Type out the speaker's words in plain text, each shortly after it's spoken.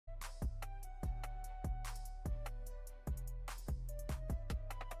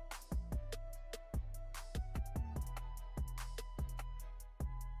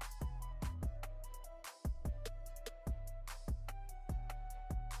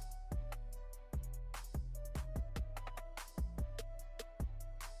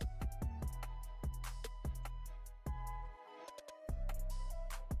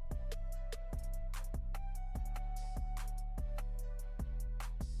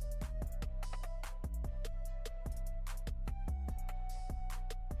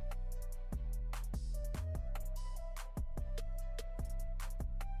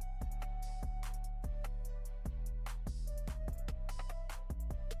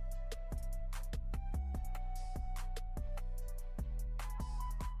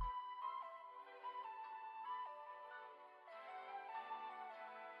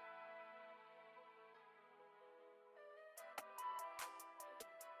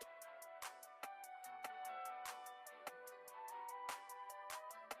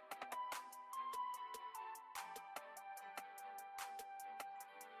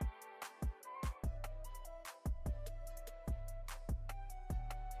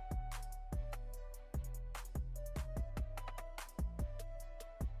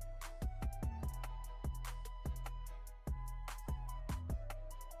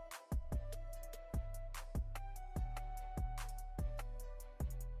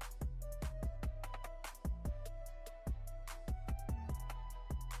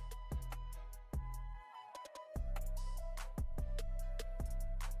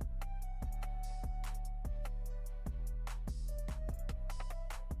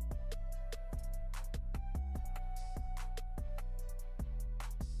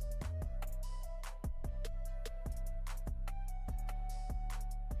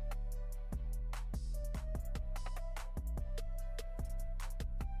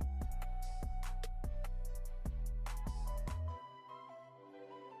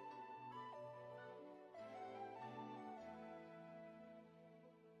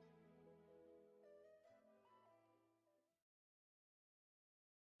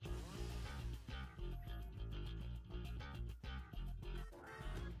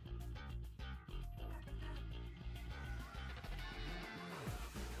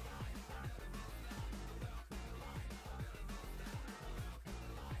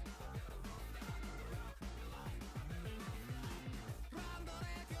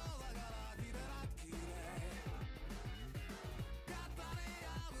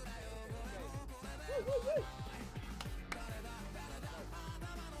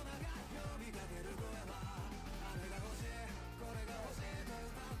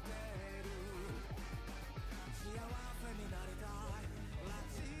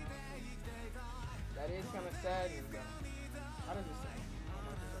That is kind of sad. How does it sound?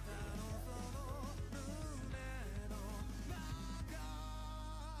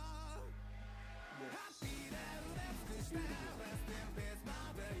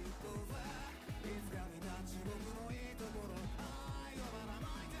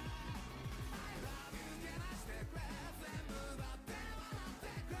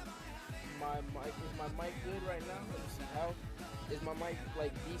 Is my mic good right now? How is my mic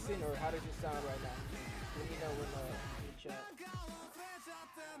like decent, or how does it sound right now? Let me know in the chat.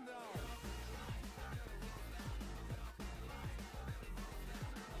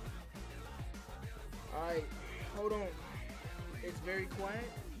 All right, hold on. It's very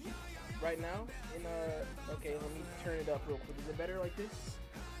quiet right now. Okay, let me turn it up real quick. Is it better like this?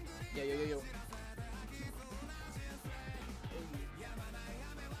 Yeah, yo.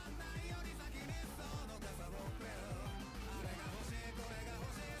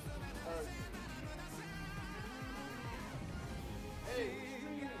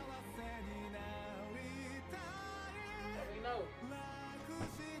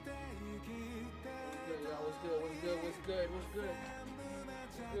 What's good? Look at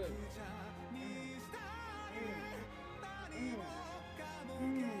that.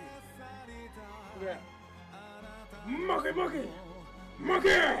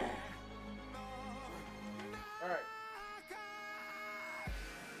 Monkey! Alright.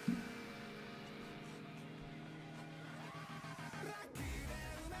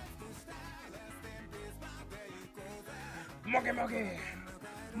 Monkey!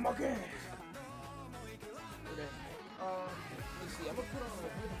 Okay. Let's see, I'm gonna put on a hoodie.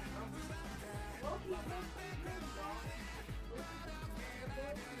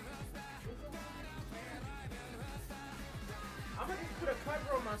 I'm gonna just put a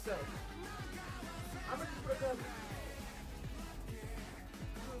cover on myself.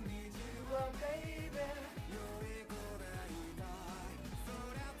 Well, baby.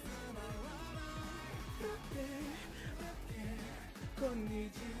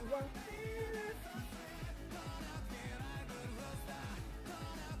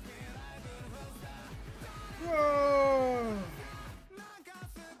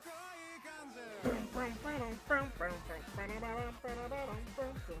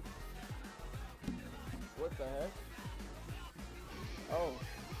 What the heck? Oh.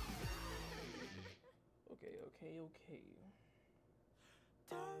 Okay.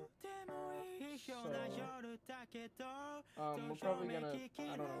 So, we're probably gonna, I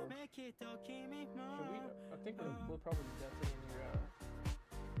don't know. I think we'll probably definitely,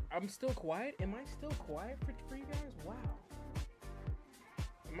 I'm still quiet? Am I still quiet for you guys? Wow.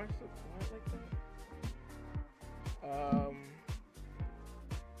 Am I still quiet like that?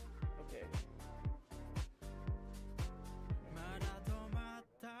 Okay.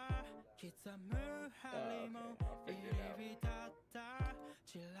 I'll figure it out.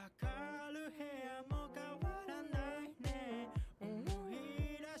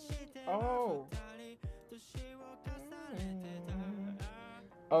 Oh.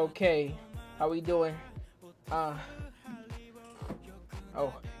 Okay. How we doing? Oh,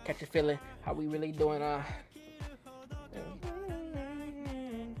 catch a feeling. How we really doing? Alright.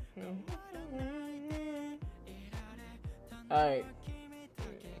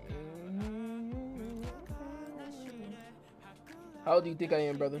 How old do you think I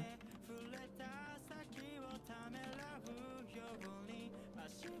am, brother?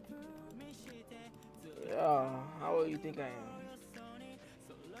 How old do you think I am?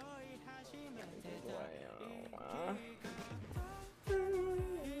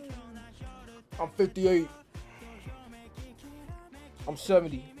 I'm 58. I'm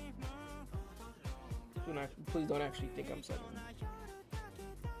 70. Please don't actually think I'm 70.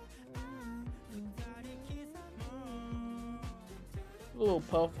 A little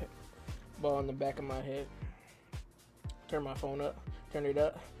puff ball in the back of my head. Turn my phone up. Turn it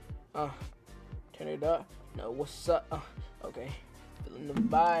up. Turn it up. No, what's up? Okay. Feeling the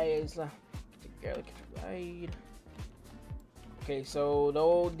vibes. Get the ride. Okay, so the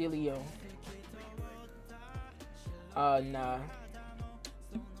old dealio. Nah.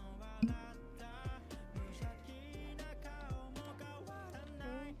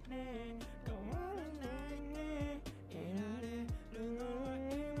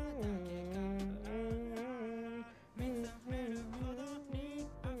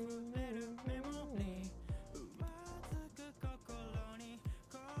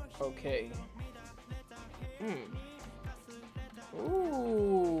 Okay.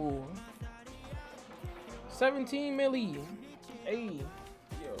 Ooh. 17 milli. Hey.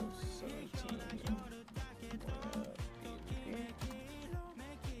 Yo, 17.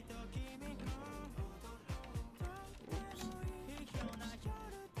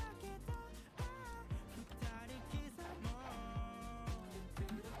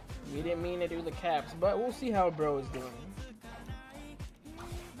 We didn't mean to do the caps, but we'll see how bro is doing.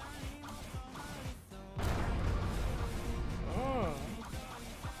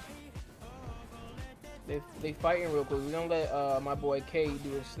 They fighting real quick. We're gonna let my boy K do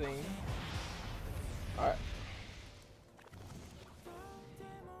his thing. Alright.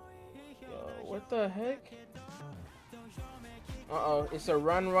 What the heck? Uh-oh, it's a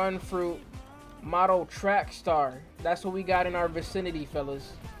run fruit model track star. That's what we got in our vicinity,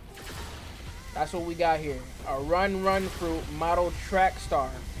 fellas. That's what we got here. A run fruit model track star.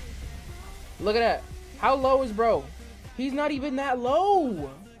 Look at that. How low is bro? He's not even that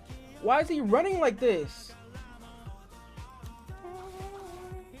low. Why is he running like this?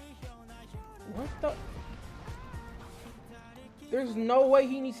 What the? There's no way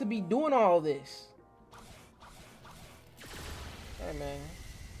he needs to be doing all this. Hey, man.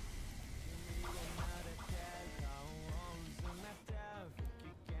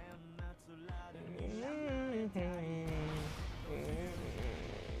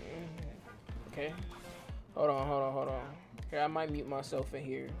 Okay. Hold on. Here, I might mute myself in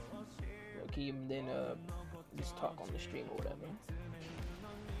here. Okay, and then just talk on the stream or whatever.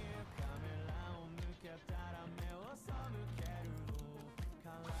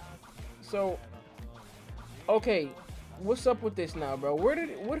 So, okay, what's up with this now, bro? What?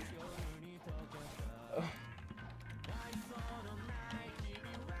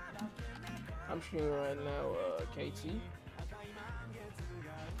 I'm streaming right now, KT.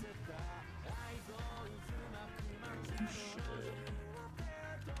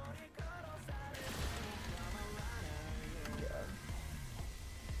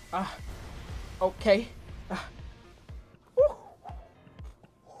 Okay.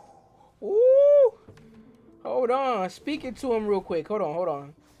 Ooh. Hold on. Speaking to him real quick. Hold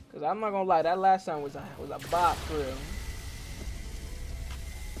on. Cause I'm not gonna lie, that last time was a bop for real.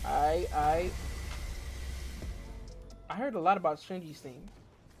 I heard a lot about Shinji's thing.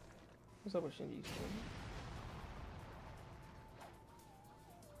 What's up with Shinji's thing?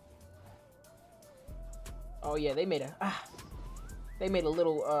 Oh yeah, they made a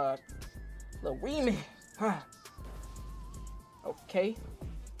little remix. Huh. Okay.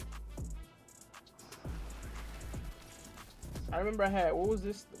 I remember I had, what was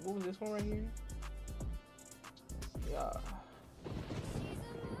this one right here? Yeah.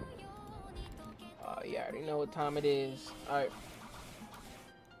 Yeah, I already know what time it is. Alright.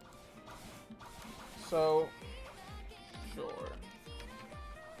 So, sure.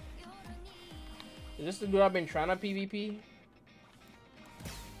 Is this the dude I've been trying to PvP?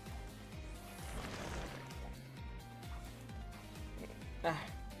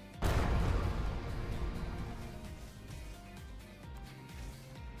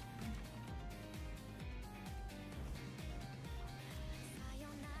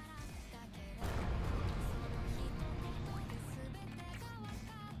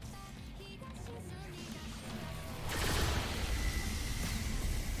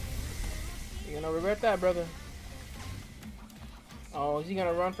 You're gonna regret that, brother. Oh, is he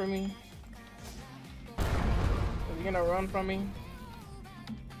gonna run from me? Is he gonna run from me?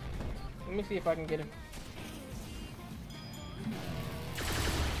 Let me see if I can get him.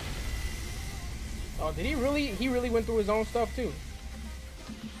 Oh, did he really? He really went through his own stuff too.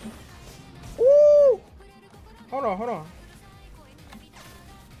 Woo! Hold on.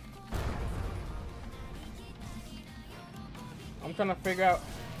 I'm trying to figure out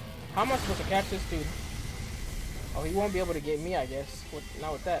how am I supposed to catch this dude. Oh, he won't be able to get me, I guess.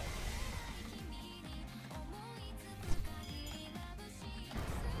 Not with that.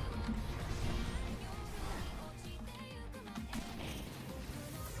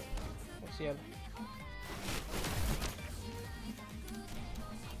 Let's see how.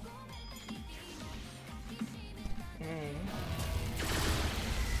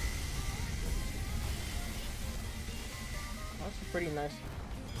 That's pretty nice.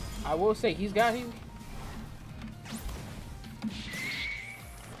 I will say he's got him.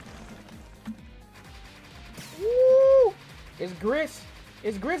 Woo! It's grits.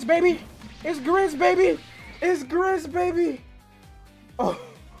 It's grits, baby. It's grits, baby. It's grits, baby. Oh.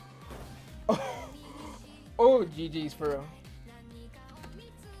 Oh, GG's for real.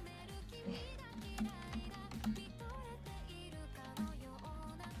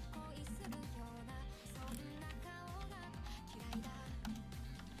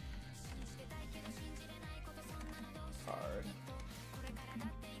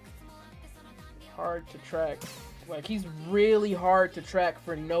 hard to track. Like, he's really hard to track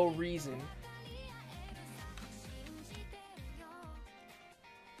for no reason.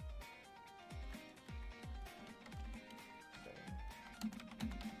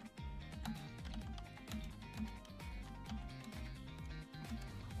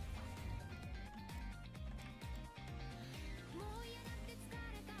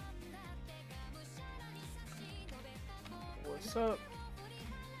 What's up?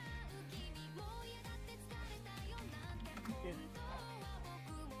 Yeah.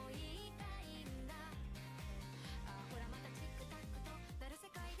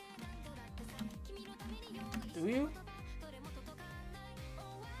 Do you?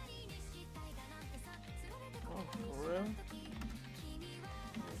 Oh, for real?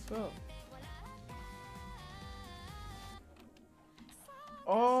 What's up?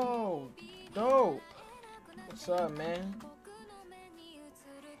 Oh, dope. What's up, man?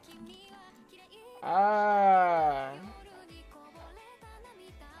 Ah.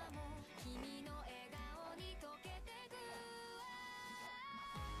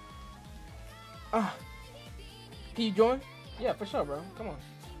 Can you join? Yeah, for sure, bro. Come on.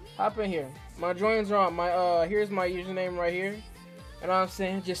 Hop in here. My joins are on. My here's my username right here. You know what I'm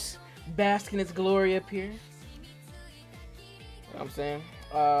saying? Just bask in its glory up here. You know what I'm saying?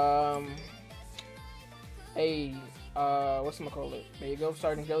 Hey, what's I'm gonna call it? There you go,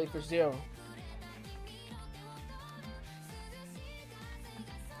 starting Jellyfish Zero.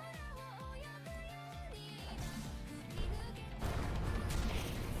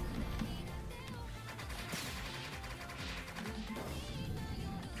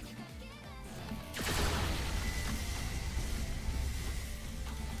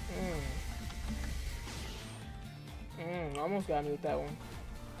 Almost got me with that one.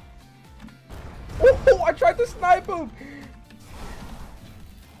 Oh, I tried to snipe him!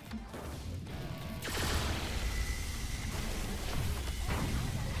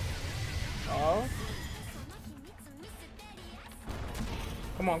 Oh.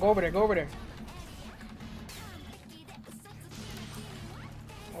 Come on, go over there, go over there.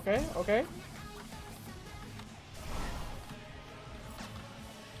 Okay, okay.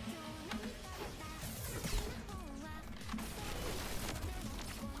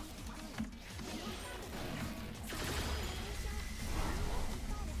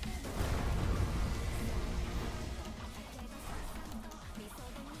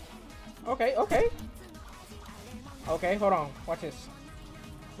 Okay, okay. Okay, hold on. Watch this.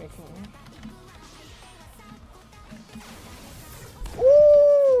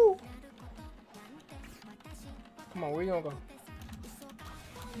 Ooh! Come on, where you gonna go?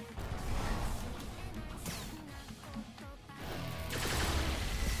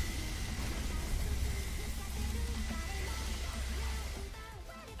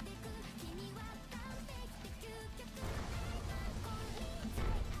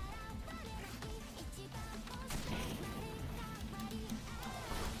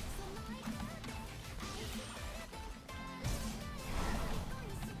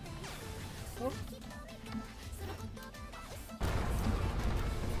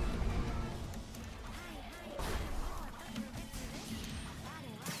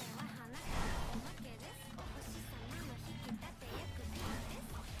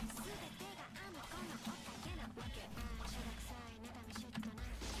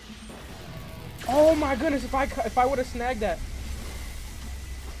 Oh my goodness! If I would have snagged that.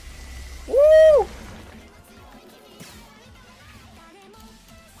 Woo!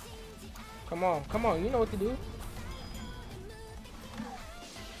 Come on! You know what to do.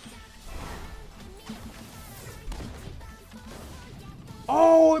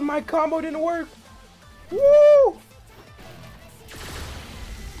 Oh, my combo didn't work. Woo!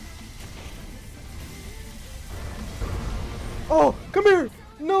 Oh, come here!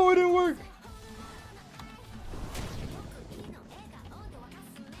 No, it didn't work.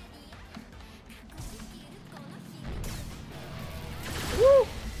 Woo!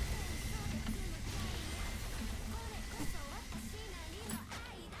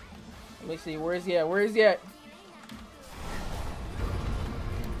 Let me see. Where is he at? Where is he at?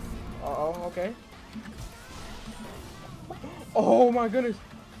 Uh-oh, okay. Oh my goodness.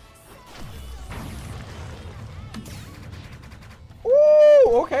 Ooh,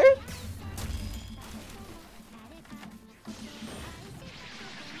 okay.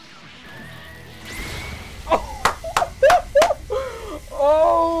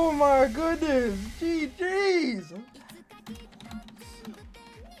 Oh my goodness. GG's.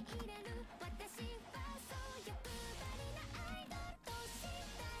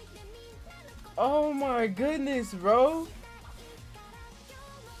 Oh my goodness, bro.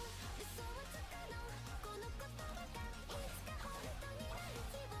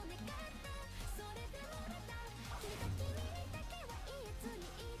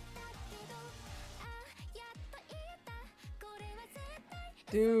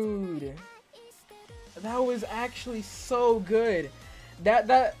 Dude, that was actually so good.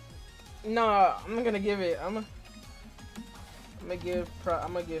 Nah, I'm gonna give it. I'm gonna give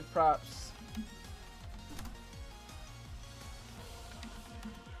props.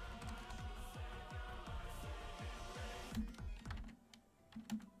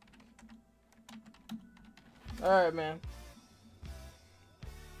 All right, man.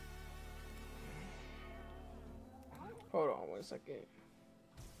 Hold on 1 second.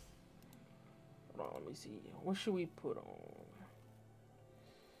 Hold on, let me see. What should we put on?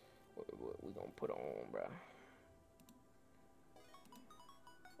 What we gonna put on, bruh?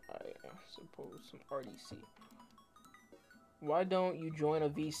 I suppose some RDC. Why don't you join a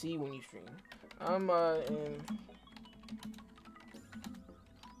VC when you stream? I'm in.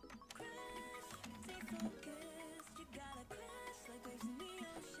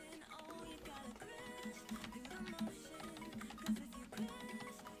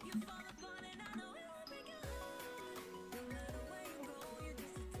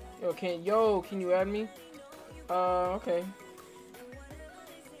 Can you add me? Okay.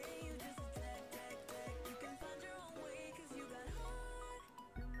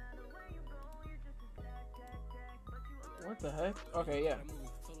 What the heck? Okay, yeah.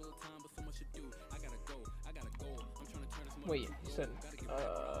 Wait, you said,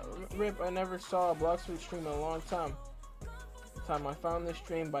 Rip, I never saw a bloxfruits stream in a long time. I found this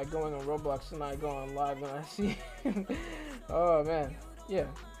stream by going on Roblox and I go on live when I see him. Oh, man. Yeah.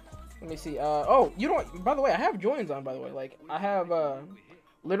 Let me see. Oh, you don't. By the way, I have joins on. By the way, like I have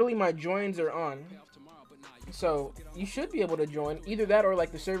literally my joins are on, so you should be able to join. Either that or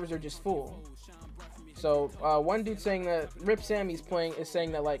like the servers are just full. So one dude saying that Rip Sammy's playing is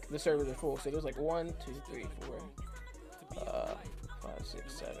saying that like the servers are full. So there's like 1, 2, 3, 4, 5,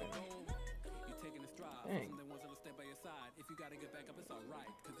 6, 7. Dang.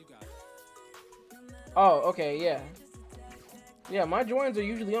 Oh, okay, yeah. Yeah, my joins are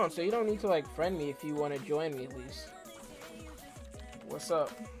usually on, so you don't need to like friend me if you want to join me at least. What's up?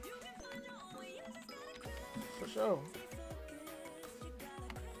 For sure.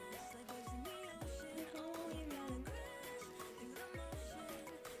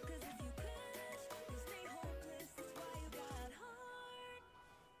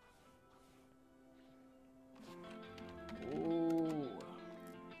 Ooh.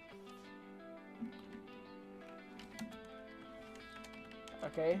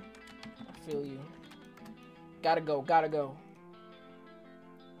 Okay, I feel you. Gotta go, gotta go.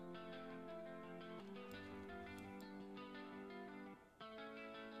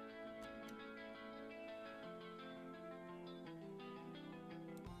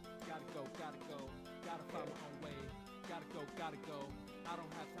 Gotta go. Gotta find my own way. Gotta go. I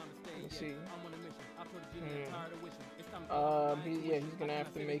don't have time to stay. Let's see. I'm on a mission. I told the genie I'm tired of wishing. It's time to he's gonna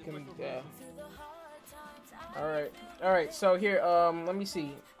have to make him. All right. So here, let me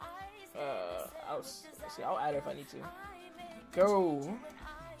see. I'll add it if I need to. Go.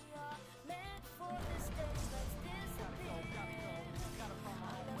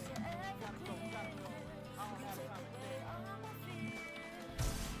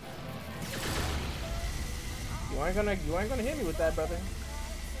 You ain't gonna hit me with that, brother.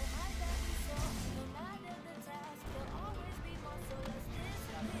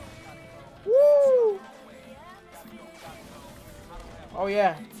 Woo! Oh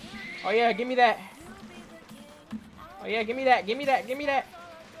yeah. Oh yeah, give me that. Oh yeah, give me that. Give me that. Give me that.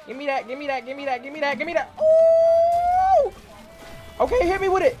 Give me that. Give me that. Give me that. Give me that. Give me that. Ooh! Okay, hit me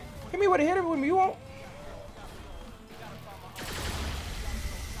with it. Hit me with it. Hit it with me. You won't.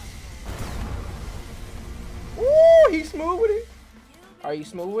 Ooh, he's smooth with it. Are you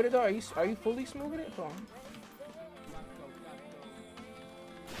smooth with it though? Are you fully smooth with it? Hold on.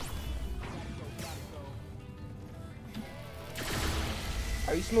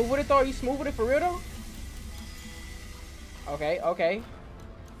 Are you smooth with it though? Are you smooth with it for real though? Okay, okay.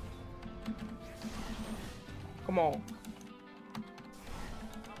 Come on.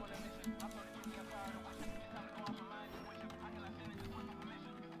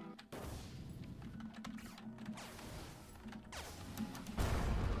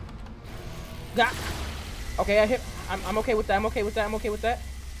 Got. Okay, I hit. I'm okay with that. I'm okay with that. I'm okay with that.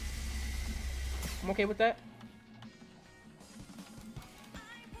 I'm okay with that.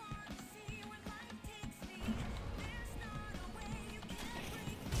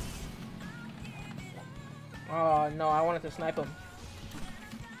 Oh no, I wanted to snipe him.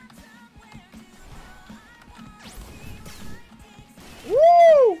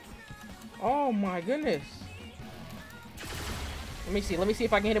 Woo! Oh my goodness. Let me see. Let me see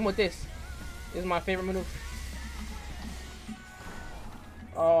if I can hit him with this. This is my favorite move.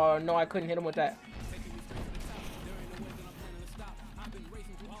 Oh no, I couldn't hit him with that.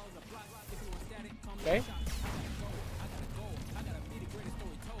 Okay.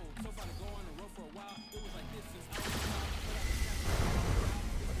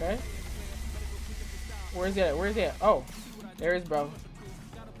 Okay. Where's he at? Where's he at? Oh, there is, bro.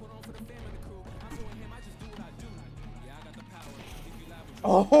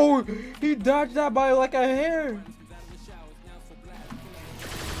 Oh, he dodged that by like a hair.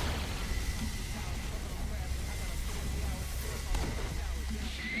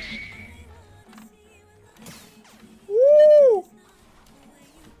 Woo!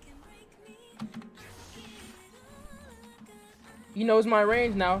 He knows my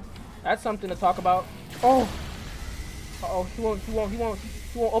range now. That's something to talk about. Oh. Uh-oh, he won't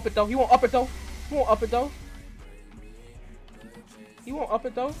up it though. He won't up it though. He won't up it though. He won't up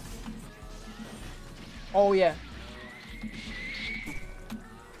it though. Oh yeah.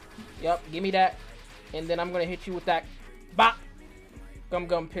 Yep, give me that. And then I'm gonna hit you with that bop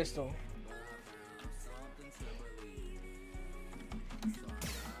gum pistol.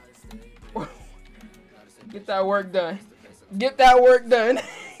 Get that work done. Get that work done.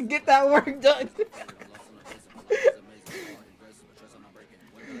 Get that work done.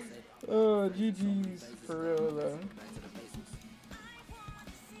 Oh, GG's for real though.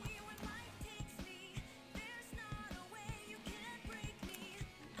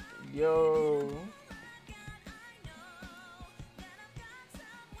 Yo.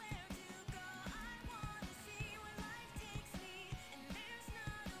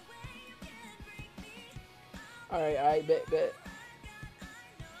 Alright, I bet.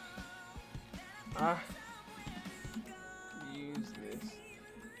 Use this.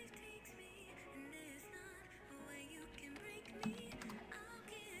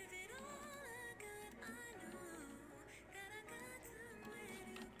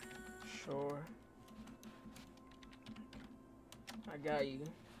 Sure. I got you.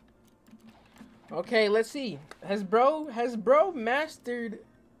 Okay, let's see. Has bro mastered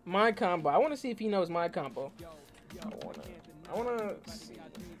my combo? I want to see if he knows my combo. I wanna see.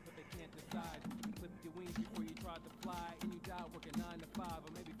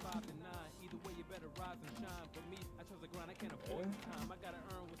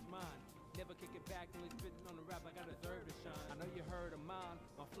 Never kick it back, only spitting on the rap like I deserve to shine. I know you heard of mine,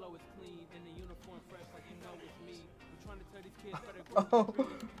 my flow is clean, and the uniform fresh like you know it's me. I'm trying to tell these kids better grow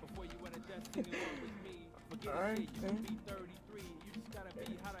before you at a desk singing along with me. Forget it, you can be 33, you just gotta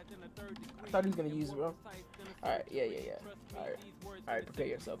be hotter than a third degree. I thought he was gonna use it, bro. Alright, yeah. Alright, prepare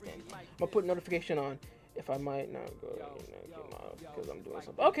yourself then. I'm gonna put notification on if I might not go because I'm doing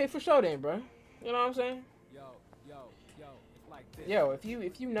something. Okay, for sure then, bro. You know what I'm saying? Yo, if you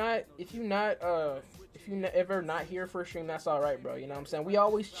ever not here for a stream, that's all right, bro. You know what I'm saying? We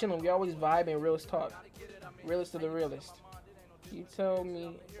always chilling, we always vibing, realist talk, realist to the realist. You tell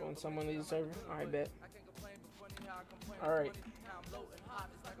me when someone leaves the server. All right, bet. All right,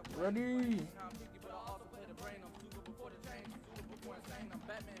 ready.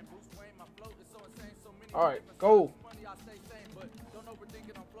 All right, go.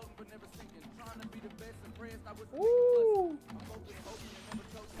 Woo!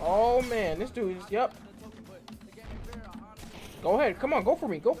 Oh man, this dude is, yep. Go ahead, come on, go for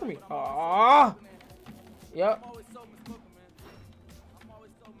me. Ah, yep. Let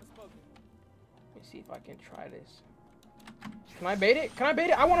me see if I can try this. Can I bait it?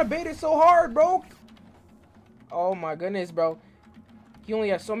 I want to bait it so hard, bro. Oh my goodness, bro. He only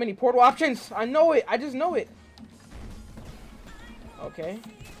has so many portal options. I know it. I just know it. Okay.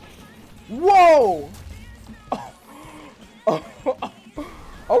 Whoa!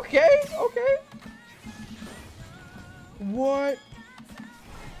 Okay. What?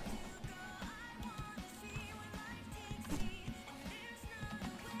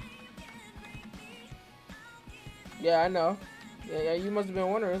 Yeah, I know. Yeah, you must have been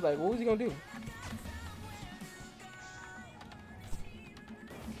wondering. It's like, what was he gonna do?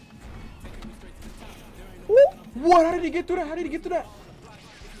 Ooh, what? How did he get through that?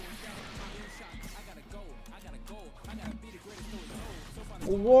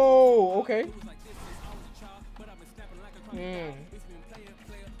 Whoa, okay.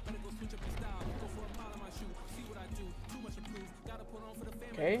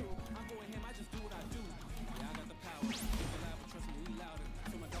 Okay.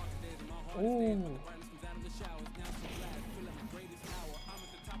 Ooh.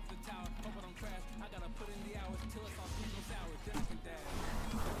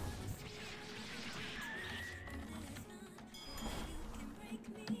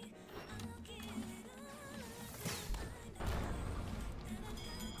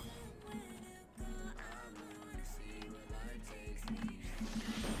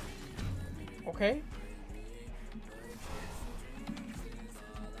 Okay.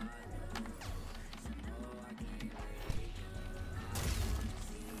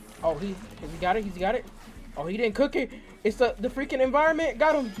 Oh, he got it. He's got it. Oh, he didn't cook it. It's the freaking environment.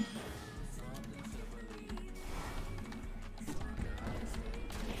 Got him.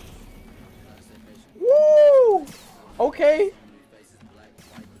 Woo! Okay.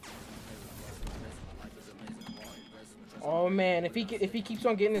 Oh man, if he keeps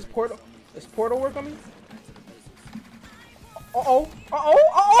on getting his portal work on me. Uh-oh. Uh-oh.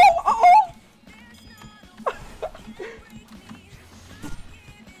 Uh-oh. Uh-oh.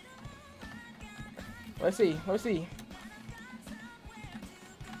 Let's see. Let's see.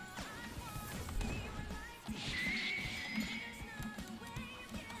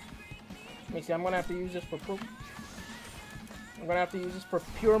 Let me see. I'm gonna have to use this for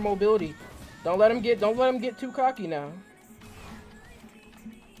pure mobility. Don't let him get too cocky now.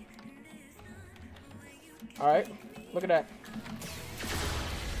 All right. Look at that.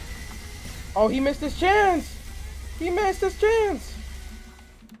 Oh, he missed his chance. He missed his chance.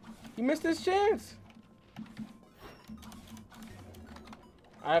 He missed his chance.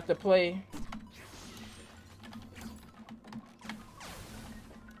 I have to play.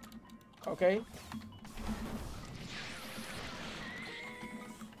 Okay.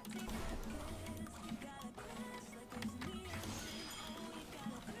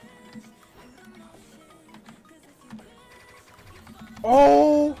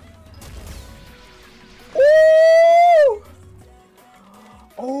 Oh. Oh.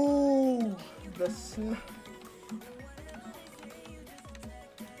 Oh. The snap.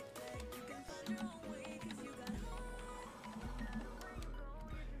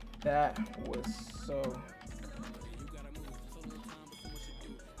 That was so.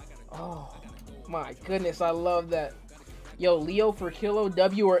 Oh my goodness, I love that. Yo, Leo for kilo,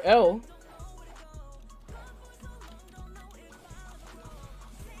 W or L.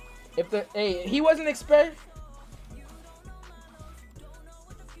 If the he wasn't expect.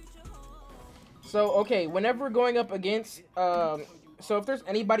 So okay, whenever we're going up against so if there's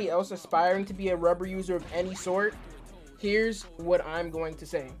anybody else aspiring to be a rubber user of any sort, here's what I'm going to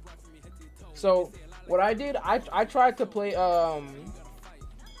say. So what I did, I tried to play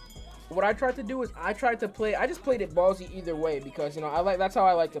what I tried to do is I just played it ballsy either way because you know that's how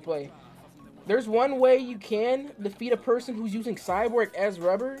I like to play. There's one way you can defeat a person who's using Cyborg as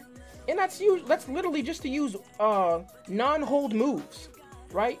rubber, and that's literally just to use non-hold moves,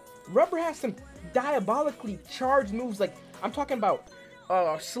 right? Rubber has some diabolically charged moves, like I'm talking about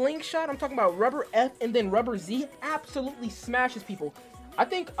slingshot, I'm talking about rubber F and then rubber Z absolutely smashes people. I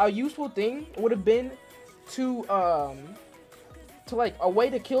think a useful thing would have been to like a way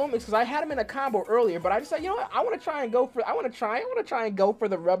to kill him is because I had him in a combo earlier, but I just said, you know what, I want to try and go for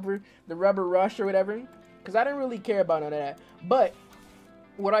the rubber rush or whatever, because I didn't really care about none of that. But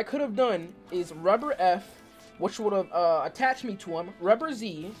what I could have done is rubber F, which would have attached me to him, rubber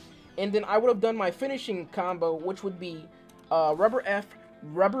Z, and then I would have done my finishing combo, which would be rubber F,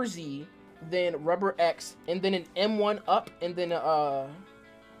 rubber Z, then rubber X, and then an M1 up, and then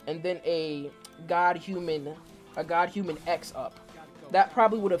a God Human X up. That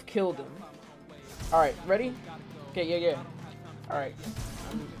probably would have killed him. All right, ready? Okay, yeah. All right,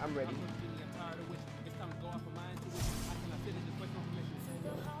 I'm ready.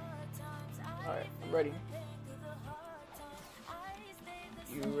 All right, I'm ready.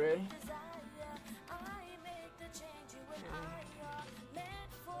 You ready?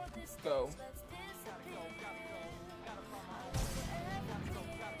 Go.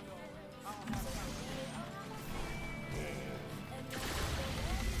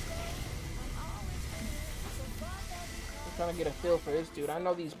 I'm trying to get a feel for this dude. I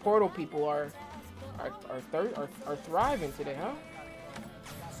know these portal people are thriving today, huh?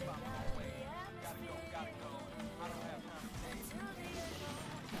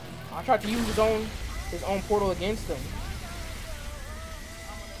 I tried to use his own portal against him.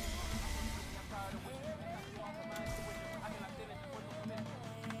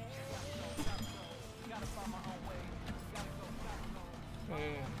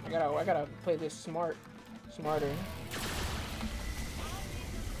 I gotta play this smarter.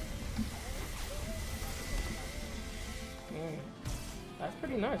 That's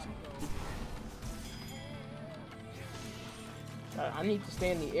pretty nice. I need to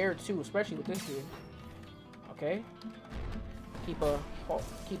stay in the air too, especially with this dude. Okay. Keep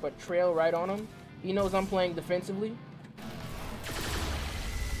a trail right on him. He knows I'm playing defensively.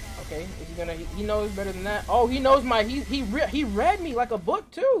 Okay, is he gonna? He knows better than that. Oh, he knows my. He read me like a book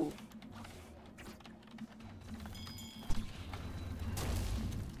too.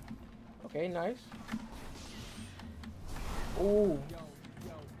 Okay, nice. Ooh.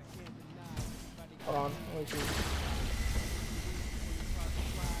 Hold on. Let me see.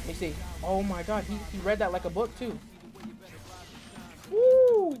 Let me see. Oh my god, he read that like a book too.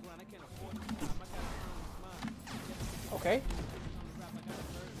 Woo! Okay.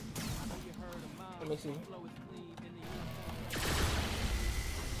 Let me see.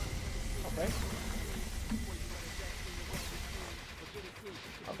 Okay.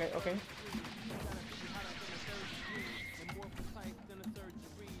 Okay, okay.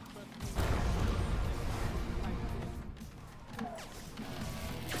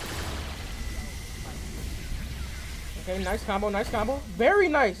 Okay, nice combo, nice combo. Very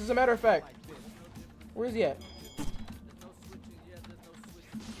nice, as a matter of fact. Where is he at?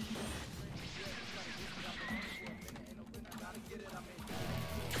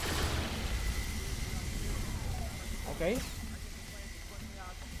 Okay.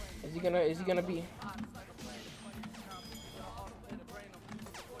 Is he gonna be?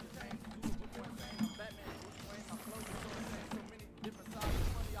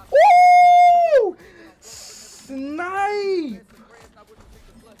 Woo! Snipe!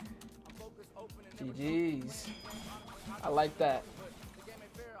 GG's. I like that.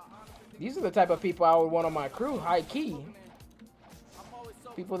 These are the type of people I would want on my crew, high key.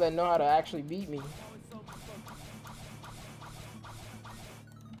 People that know how to actually beat me.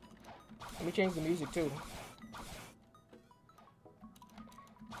 Let me change the music too.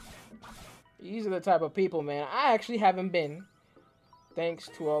 These are the type of people, man, I actually haven't been. Thanks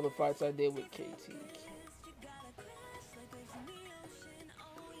to all the fights I did with KT.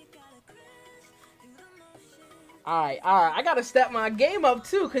 Alright, I gotta step my game up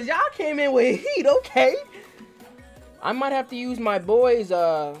too, cause y'all came in with heat, okay? I might have to use my boy's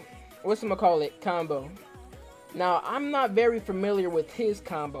whatchamacallit combo. Now, I'm not very familiar with his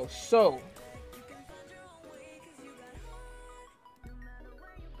combo, so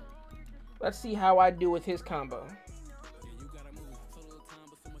let's see how I do with his combo.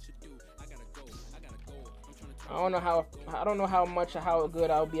 I don't know how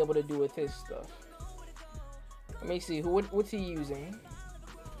good I'll be able to do with his stuff. Let me see what's he using.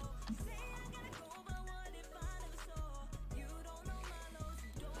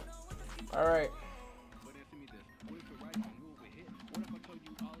 All right.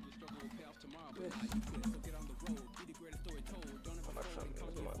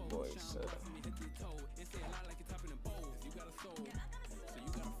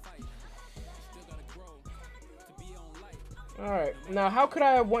 All right. Now, how could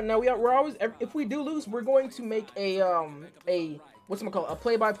I have won? Now we're always, if we do lose, we're going to make a whatchamacallit, a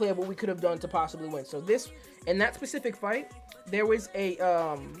play-by-play of what we could have done to possibly win. So this, in that specific fight, there was an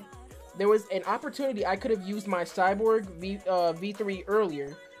opportunity I could have used my Cyborg V3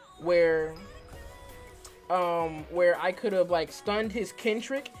 earlier, where I could have like stunned his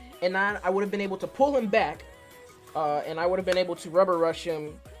Kentrick, and I would have been able to pull him back, and I would have been able to rubber rush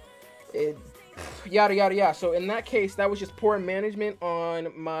him. Yada yada yada. So in that case, that was just poor management on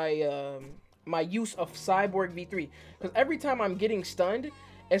my my use of Cyborg V3. Because every time I'm getting stunned,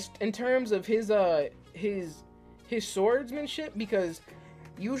 in terms of his swordsmanship, because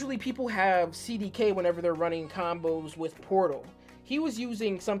usually people have CDK whenever they're running combos with Portal. He was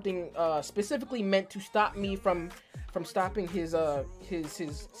using something specifically meant to stop me from stopping his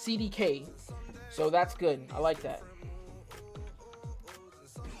CDK. So that's good. I like that.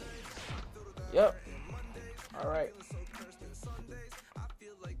 Yep. All right.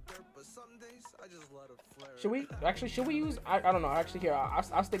 Should we use? I don't know. Actually, here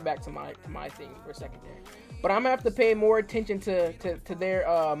I'll stick back to my thing for a second there. But I'm gonna have to pay more attention to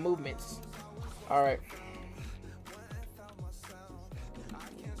their movements. All right.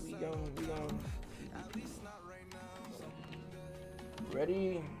 We going.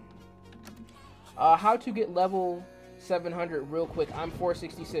 Ready? How to get level 700 real quick? I'm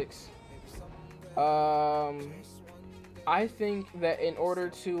 466. I think that in order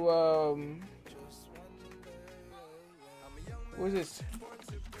to what is this?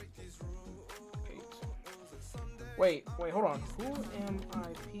 Wait, hold on. Who am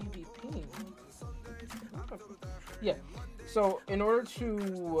I PvPing? Yeah. So in order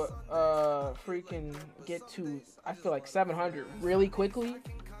to freaking get to, I feel like 700 really quickly,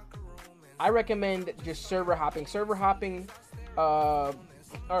 I recommend just server hopping. Server hopping. All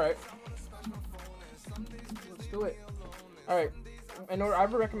right. Let's do it. All right. I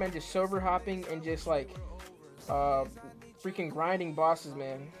would recommend just server hopping and just like freaking grinding bosses,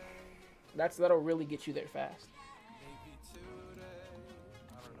 man. That'll really get you there fast.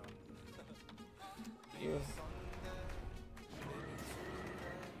 Yeah.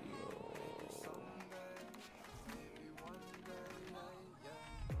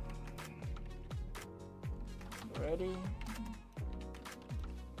 Ready?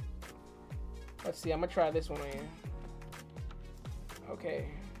 Let's see. I'm gonna try this one in. Okay.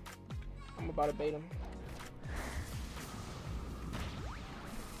 I'm about to bait him.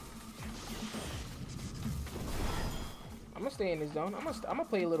 I'm gonna stay in this zone. I'm gonna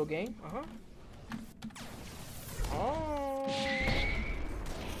play a little game. Oh.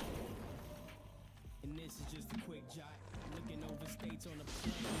 And this is just a quick jot. Looking over states on the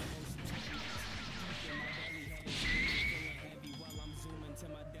plane. Heavy while I'm zooming to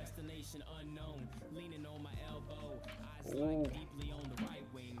my destination unknown. Leaning on my elbow. Eyes like deeply on the right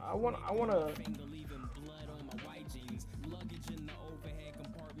wing. I wanna Finger leaving blood on my white jeans. Luggage in the overhead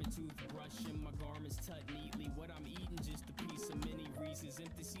compartment. Toothbrush in my garments tucked neatly. What I'm eating just a piece of mini Reese's.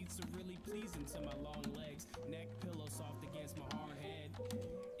 Empty seats are really pleasing to my long legs. Neck pillow soft against my hard head.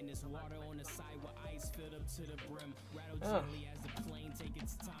 And this water on the side with ice filled up to the brim. Rattle gently as the plane take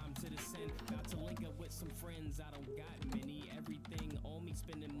its time to descend. About to link up with some friends, I don't got many. Everything on me,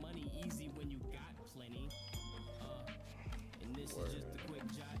 spending money easy when you got plenty. And this is just a quick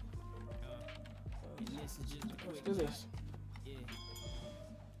jot. And this is just a quick Let's do this. Yeah.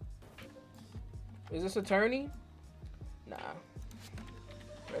 Is this attorney? Nah.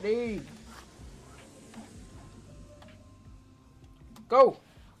 Ready? Go!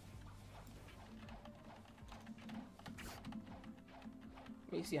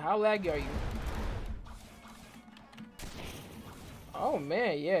 Let me see, how laggy are you? Oh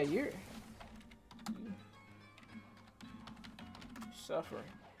man, yeah, you're suffering.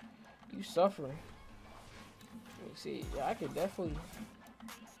 You suffering. Let me see. Yeah, I could definitely.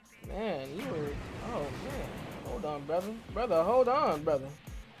 Man, you were. Oh man. Hold on, brother. Brother, hold on, brother.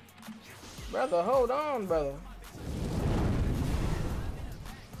 Brother, hold on, brother.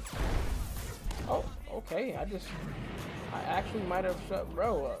 Oh, okay. I actually might have shut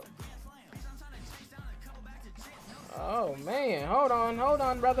bro up. Oh man, hold on,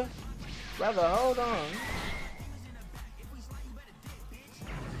 brother. Brother, hold on.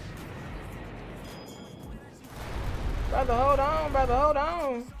 Brother, hold on, brother, hold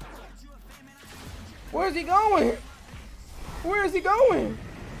on. Where's he going? Where is he going?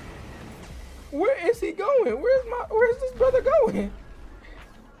 Where is he going? Where's this brother going?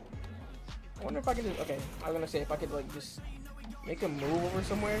 I wonder if I can just, okay, I was gonna say if I could like just make him move over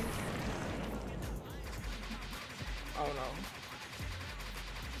somewhere. Oh no.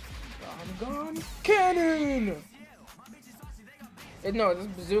 I'm gone. Cannon! No, this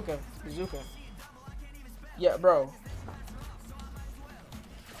is bazooka. Bazooka. Yeah, bro.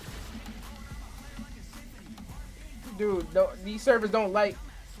 Dude, these servers don't like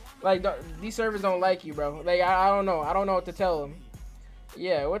these servers don't like you, bro. Like, I don't know. I don't know what to tell them.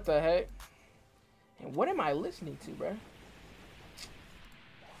 Yeah, what the heck? And what am I listening to, bro?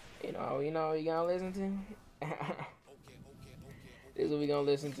 You know what you gonna listen to? This is what we gonna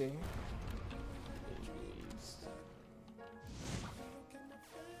listen to.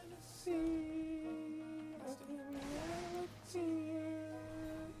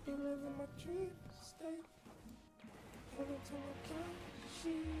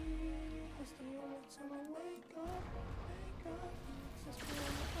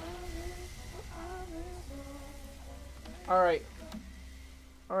 All right.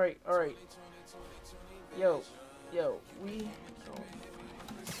 Yo, we don't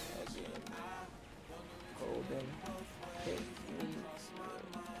golden techniques.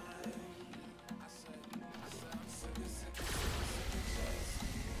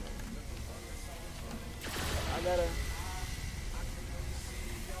 I gotta.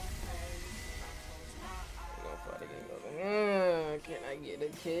 Can I get a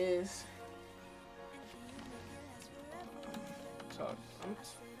kiss? Talk.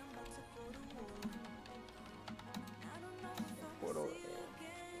 Portal.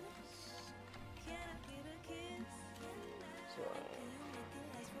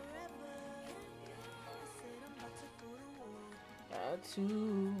 So,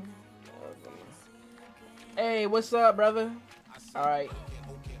 hey, what's up, brother? All right.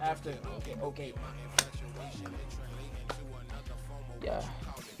 After. Okay.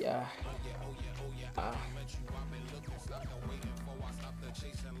 Yeah.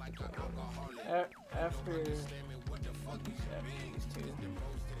 After these two.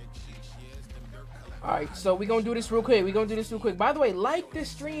 Alright, so we're gonna do this real quick. By the way, like this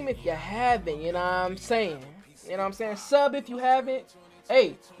stream if you haven't, you know what I'm saying? Sub if you haven't.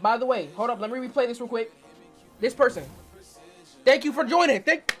 Hey, by the way, hold up, let me replay this real quick. This person. Thank you for joining.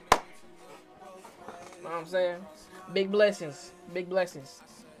 You know what I'm saying? Big blessings.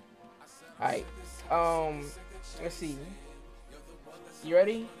 Alright. Let's see. You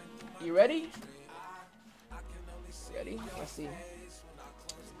ready? Ready? Let's see.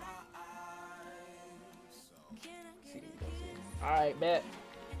 Alright, bet.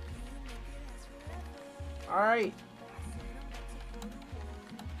 Alright.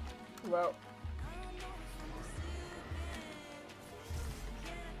 Well.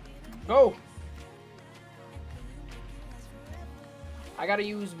 Go! I gotta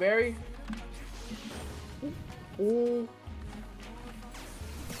use berry. Ooh.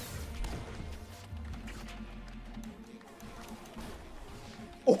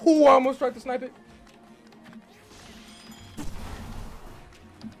 Oh, I almost tried to snipe it.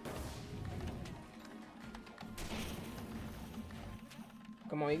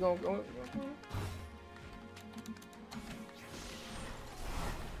 Come on, you gonna go.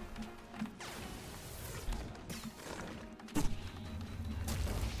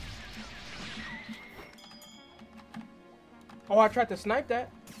 Oh, I tried to snipe that.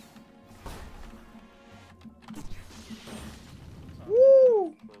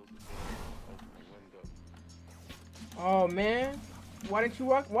 Woo! Oh man, why didn't you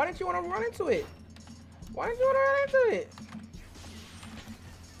walk? Why didn't you want to run into it? Why didn't you want to run into it?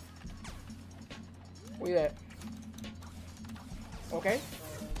 Where you at? Okay.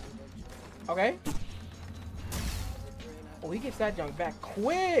 Okay. Oh, he gets that junk back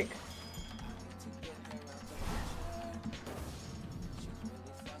quick.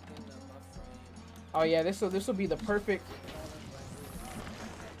 Oh yeah, this will be the perfect.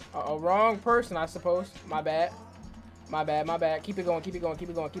 Wrong person, I suppose. My bad. My bad. My bad. Keep it going. Keep it going. Keep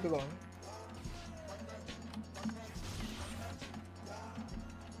it going. Keep it going.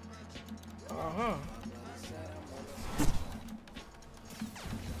 Uh-huh.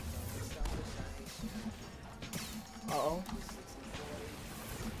 Uh-oh.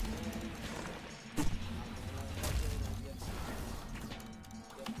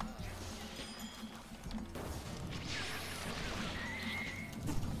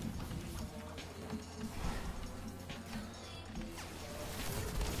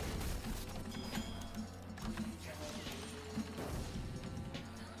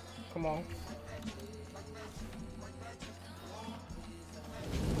 Come on.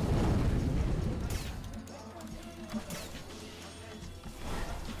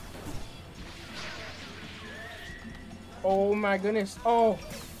 Oh my goodness. Oh,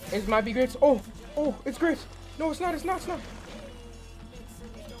 it might be grits. Oh, oh, it's grits. No, it's not. It's not. It's not.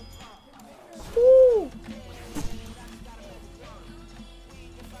 Woo!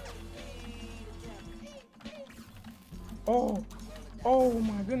 Oh, oh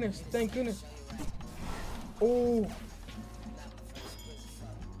my goodness. Thank goodness. Oh.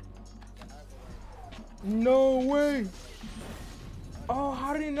 No way. Oh,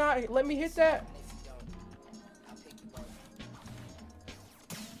 how did he not let me hit that?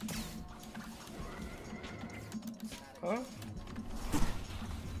 Huh?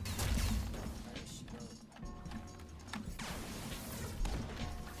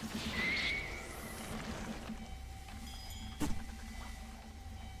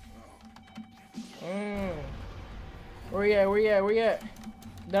 Where you at? Where you at? Where you at?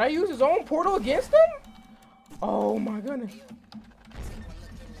 Did I use his own portal against him? Oh my goodness.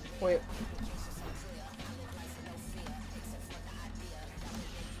 Wait.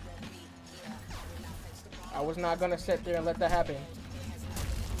 I was not gonna sit there and let that happen.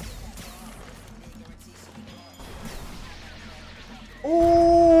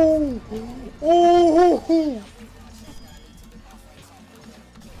 Ooh! Ooh!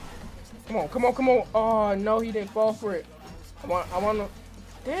 Come on, come on, come on. Oh, no, he didn't fall for it. I want to.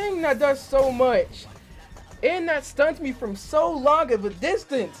 Dang, that does so much. And that stuns me from so long of a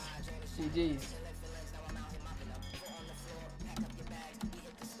distance. GG's.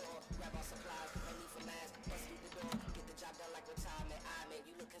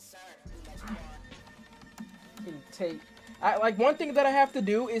 Like one thing that I have to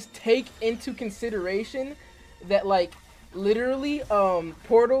do is take into consideration that like literally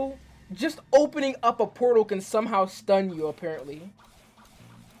portal, just opening up a portal can somehow stun you apparently.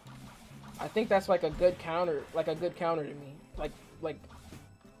 I think that's like a good counter, to me.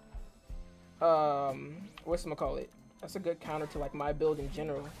 Whatchamacallit? That's a good counter to like my build in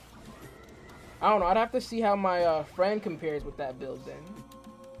general. I don't know, I'd have to see how my friend compares with that build then.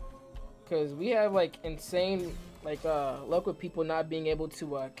 Cause we have like insane like local people not being able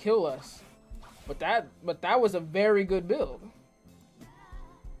to kill us. But that was a very good build.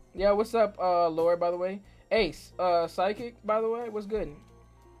 Yeah, what's up, Lord, by the way? Ace, Psychic, by the way, what's good?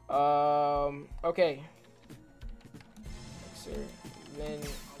 Okay. Sir, then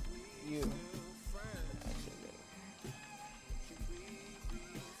you.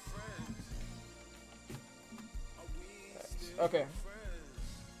 Okay.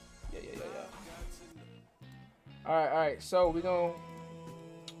 Yeah. All right. So we gonna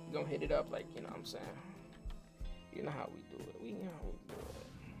hit it up like, you know what I'm saying. You know how we do it. You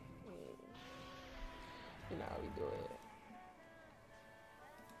know how we do it.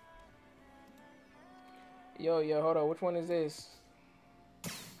 Yo, hold on. Which one is this?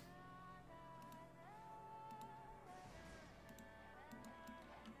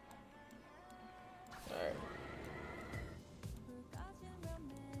 Alright.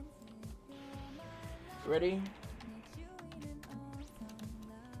 Ready?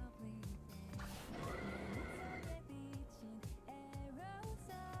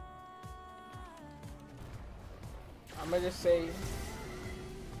 I'm gonna just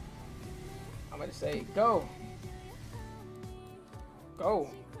say go.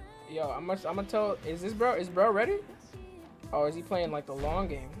 Yo, I'm gonna tell. Is bro ready? Oh, is he playing like the long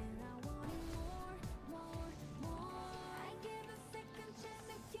game?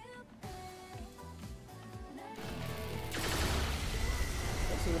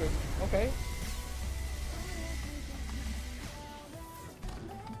 Let's see what it. Okay.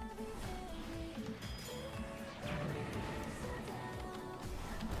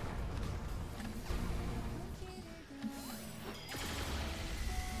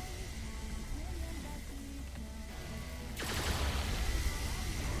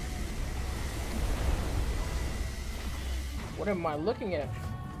 What am I looking at?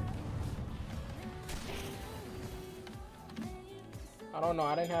 I don't know.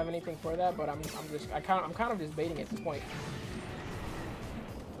 I didn't have anything for that, but I'm kind of just baiting at this point.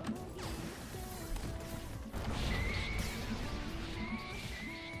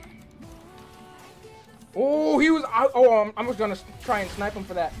 Oh, he was. Oh, I was gonna try and snipe him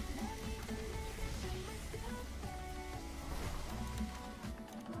for that.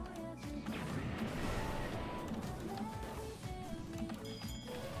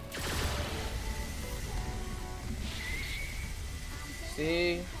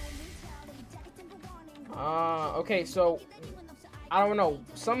 See? Okay, so I don't know.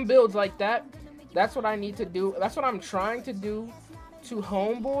 Some builds like that, that's what I need to do. That's what I'm trying to do to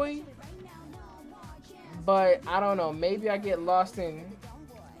Homeboy. But I don't know. Maybe I get lost in.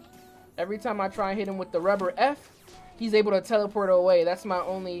 Every time I try and hit him with the rubber F, he's able to teleport away. That's my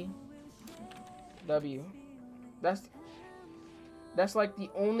only W. That's like the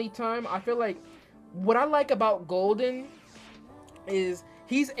only time. I feel like what I like about Golden is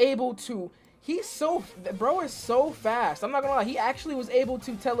he's able to. Bro is so fast. I'm not gonna lie. He actually was able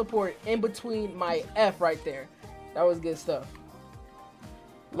to teleport in between my F right there. That was good stuff.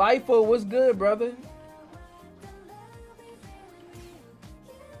 Lifo, what's good, brother?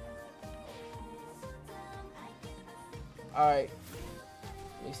 All right.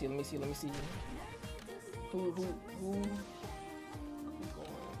 Let me see. Who?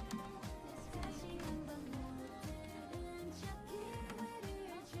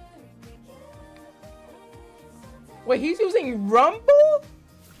 Wait, he's using Rumble?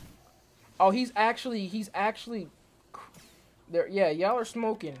 Oh, he's actually there. Yeah, y'all are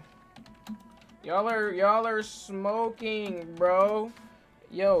smoking. Y'all are smoking, bro.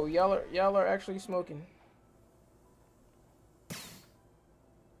 Yo, y'all are actually smoking.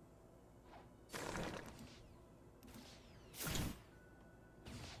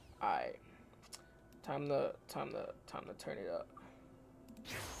 Alright. Time to turn it up.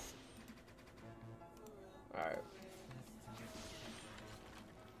 Alright.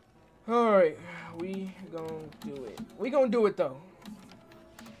 Alright, we gonna do it. We gonna do it though.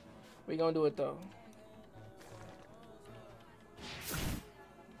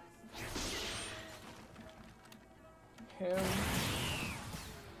 Him.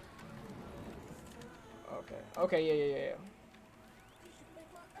 Okay, yeah.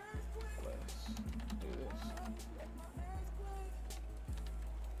 Let's do this.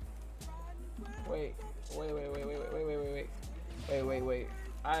 Wait.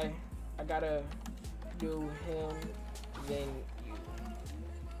 I gotta do him, then you.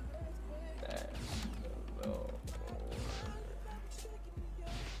 That's the low.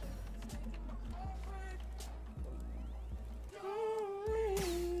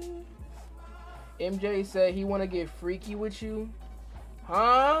 MJ said he wanna get freaky with you.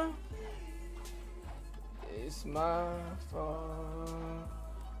 Huh? It's my fault.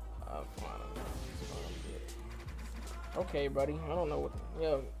 I'm fine. Okay, buddy. I don't know what.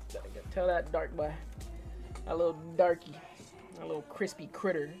 Yo, tell that dark boy, that little darky, that little crispy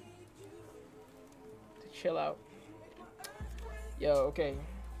critter, to chill out. Yo, okay.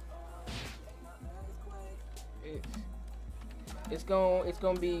 It's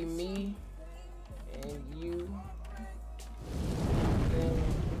gonna be me and you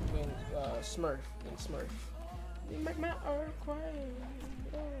Smurf. Smurf. You make my earthquake.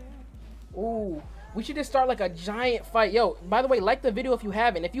 Ooh, we should just start like a giant fight. Yo, by the way, like the video if you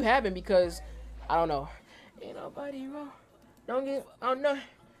haven't. If you haven't, because I don't know. Ain't nobody wrong. Don't get. Oh no.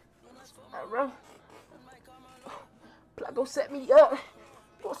 Bro. Go set me up.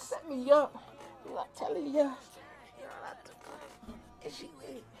 Go set me up. I'm not telling you. Is she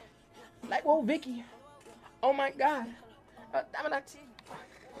like old Vicky? Oh my God.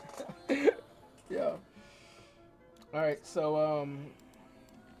 Yeah. All right. So All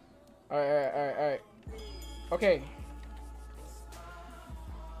right. Okay.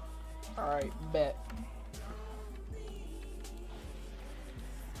 All right. Bet.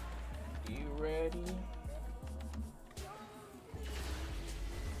 You ready?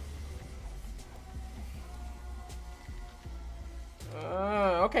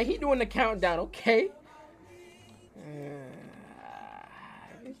 Okay, he doing the countdown. Okay.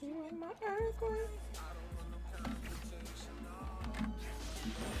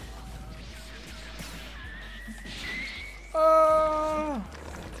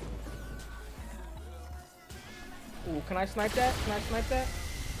 Ooh, can I snipe that? Can I snipe that?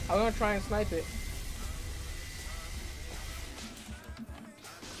 I'm gonna try and snipe it.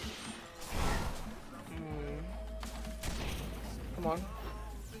 Come on.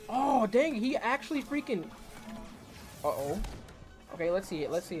 Oh, dang, he actually freaking... Uh-oh. Okay, let's see it.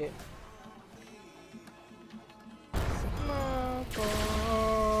 Let's see it. My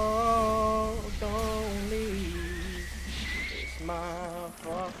fault, don't leave. It's my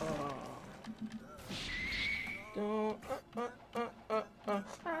fault. Don't,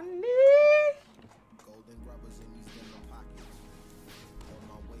 I need... Golden rubbers in these denim pockets. On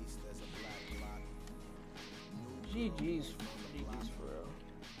my waist, there's a black block. GG's for real.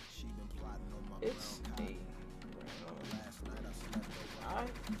 It's a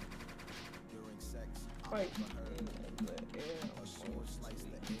fight in the air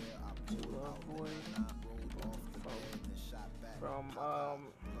to avoid from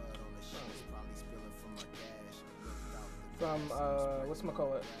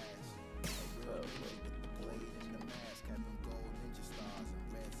whatchamacallit?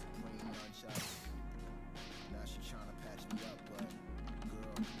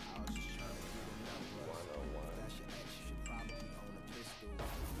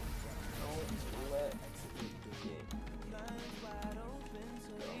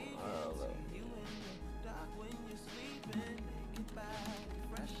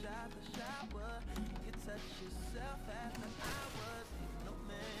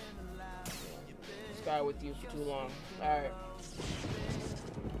 Guy with you for too long. Alright.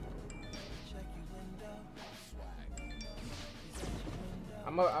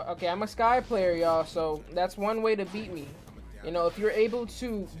 I'm a Sky player, y'all, so that's one way to beat me. You know, if you're able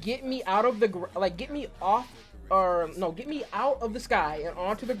to get me out of the get me off, or no, get me out of the sky and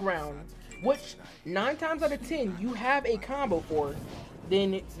onto the ground, which 9 times out of 10 you have a combo for,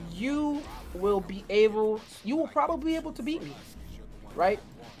 then you will probably be able to beat me, right?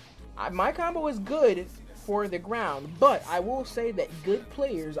 My combo is good for the ground, but I will say that good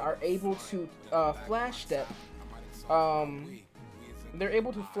players are able to flash step. They're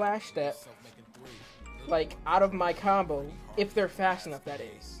able to flash step like out of my combo if they're fast enough, that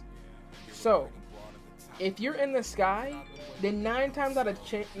is. So if you're in the sky, then 9 times out of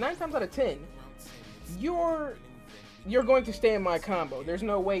 10, you're going to stay in my combo. There's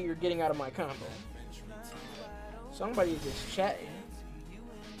no way you're getting out of my combo. Somebody is just chatting.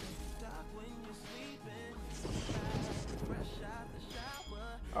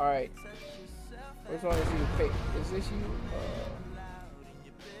 Alright. Which one is you? Fake. Is this you?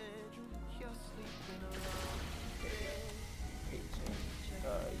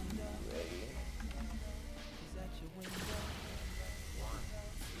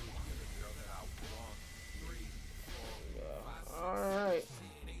 Alright.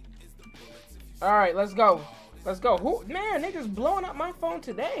 Alright, let's go. Let's go. Man, niggas blowing up my phone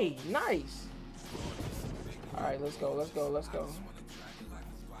today. Nice. Alright, let's go. Let's go. Let's go.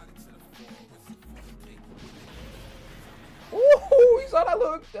 Ooh, he saw that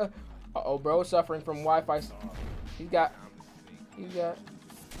look. Uh-oh, bro, suffering from Wi-Fi. He's got.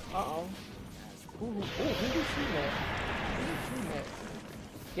 Uh-oh. Ooh, who you shooting at? Who you shooting at?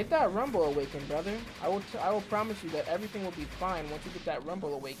 Get that Rumble awakened, brother. I will promise you that everything will be fine once you get that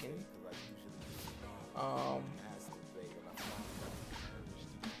Rumble awakened.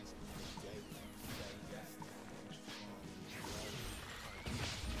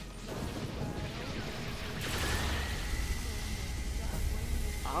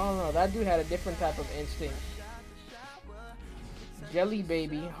 I don't know. That dude had a different type of instinct. Jelly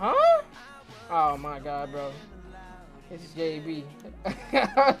baby, huh? Oh my god, bro. It's JB.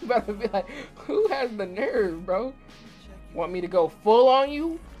 I was about to be like, who has the nerve, bro? Want me to go full on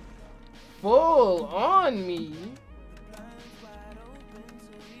you? Full on me?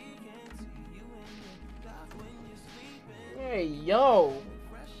 Hey, yo.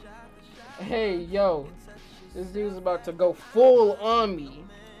 Hey, yo. This dude's about to go full on me.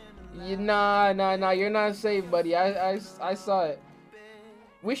 Nah, you're not safe, buddy. I saw it.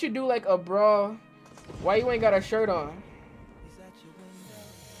 We should do like a brawl. Why you ain't got a shirt on?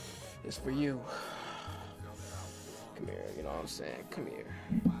 It's for you. Come here, you know what I'm saying? Come here.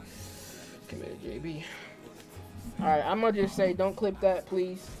 Come here, JB. Alright, I'm gonna just say, don't clip that,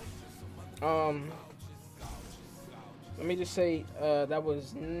 please. Let me just say, that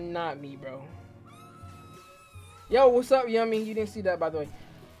was not me, bro. Yo, what's up, Yummy? You didn't see that, by the way.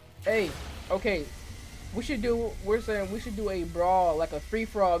 Hey, okay. We're saying we should do a brawl, like a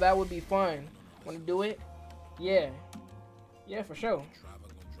free-for-all. That would be fun. Wanna do it? Yeah. Yeah, for sure.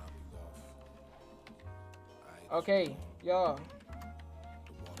 Okay, y'all.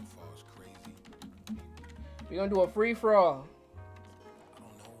 We're gonna do a free-for-all.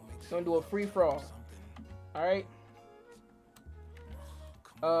 Gonna do a free-for-all. Alright?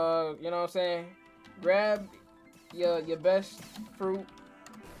 You know what I'm saying? Grab your best fruit.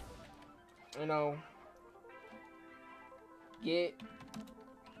 You know. Get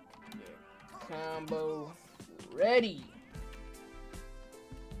combo ready.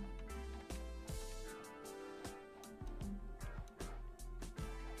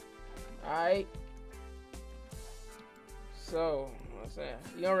 Alright. So, what's that?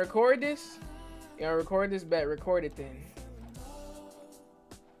 You gonna record this? You gonna record this? Bet, record it then.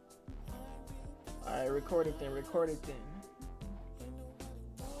 Alright, record it then, record it then.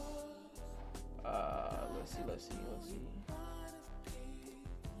 Let's see.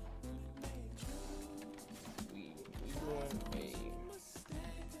 We doing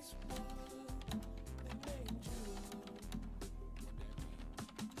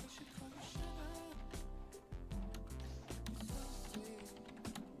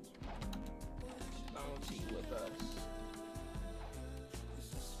with us.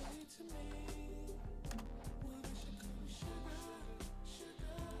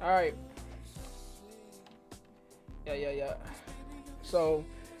 Alright. Yeah. So,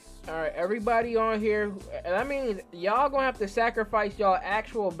 alright, everybody on here, and I mean, y'all gonna have to sacrifice y'all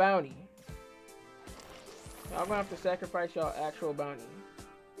actual bounty. Y'all gonna have to sacrifice y'all actual bounty.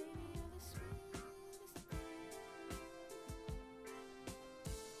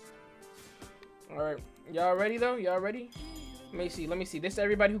 Alright, y'all ready though? Y'all ready? Let me see. This is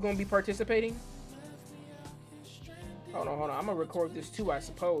everybody who's gonna be participating? Hold on. I'm gonna record this too, I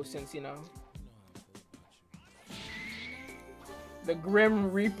suppose, since, you know. The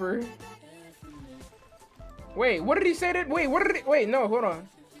Grim Reaper. Wait, what did he say that? Wait, no, hold on.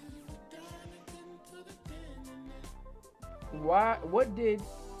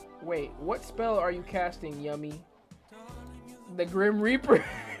 What spell are you casting, Yummy? The Grim Reaper.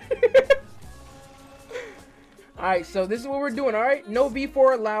 Alright, so this is what we're doing, alright? No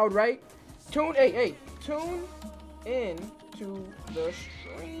V4 allowed, right? Tune in to the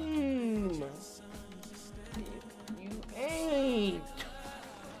stream. You ain't.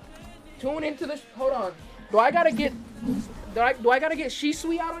 Tune into the. Hold on. Do I gotta get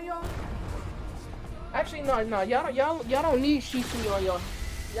Shisui out on y'all? Actually, no. Y'all don't need Shisui on y'all.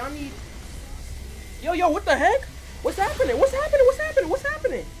 Y'all need. Yo, what the heck? What's happening?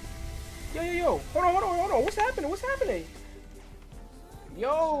 Yo. Hold on. What's happening?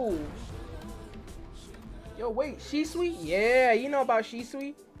 Yo, wait, Shisui? Yeah, you know about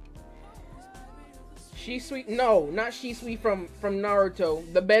Shisui. Shisui? No, not Shisui from Naruto.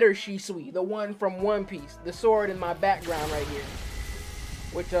 The better Shisui, the one from One Piece. The sword in my background right here.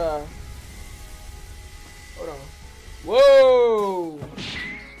 Which, hold on. Whoa!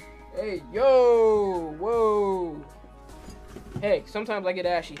 Hey, yo! Whoa! Hey, sometimes I get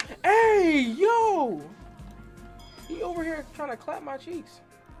ashy. Hey, yo! He over here trying to clap my cheeks.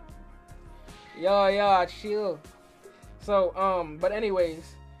 Yo, chill. So, but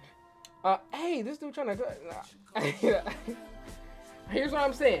anyways, hey, this dude trying to. Here's what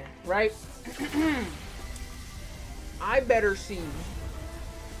I'm saying, right? I better see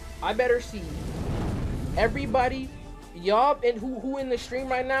everybody, y'all, and who in the stream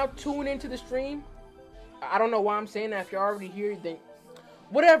right now, tune into the stream. I don't know why I'm saying that. If you're already here, then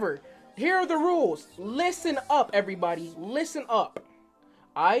whatever. Here are the rules. Listen up, everybody. Listen up.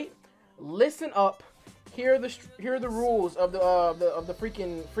 Alright? Listen up. Here are the rules of the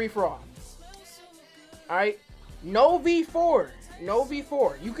freaking free for all. Alright? No V4. No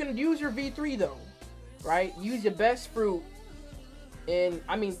V4. You can use your V3 though, right? Use your best fruit, and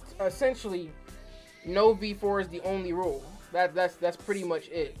I mean, essentially, no V4 is the only rule. That's pretty much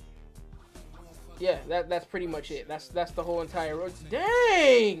it. Yeah, that's pretty much it. That's the whole entire road.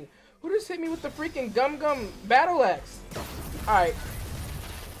 Dang! Who just hit me with the freaking gum battle axe? All right.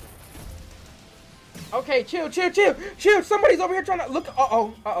 Okay, chill. Somebody's over here trying to look.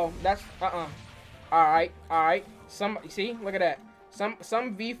 That's All right. See, look at that. Some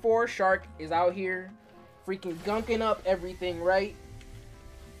V4 shark is out here, freaking gunking up everything, right?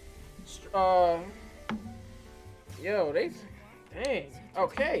 Yo, dang.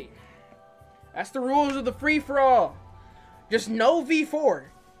 Okay. That's the rules of the free-for-all. Just no V4.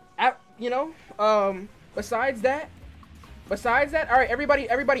 You know, besides that, all right, everybody,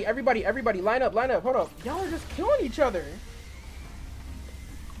 line up, hold up. Y'all are just killing each other.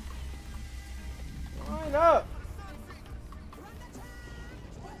 Line up.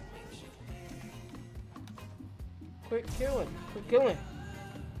 Quit killing.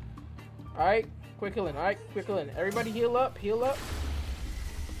 All right, quit killing. Everybody heal up.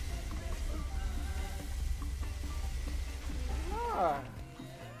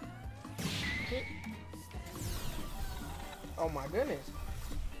 Oh my goodness.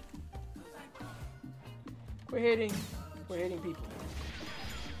 Quit hitting people.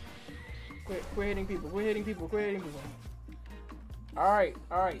 Quit hitting people. Alright,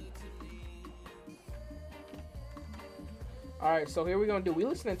 so here we're gonna do. We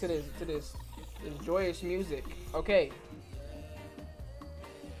listening to this joyous music. Okay.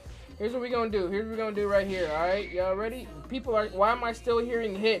 Here's what we're gonna do right here, alright? Y'all ready? People are, why am I still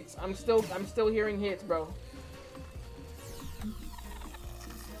hearing hits? I'm still hearing hits, bro.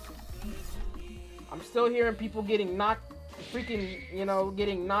 I'm still hearing people getting knocked, freaking, you know,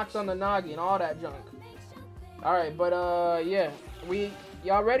 getting knocked on the noggin, all that junk. Alright, but yeah.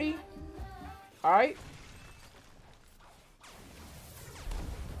 Y'all ready? Alright.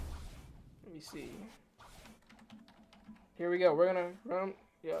 Let me see. Here we go. We're gonna run.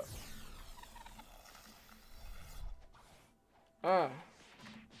 Yeah.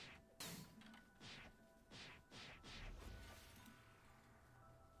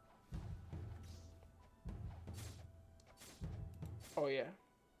 Oh yeah.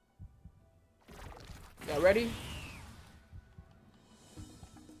 Y'all ready?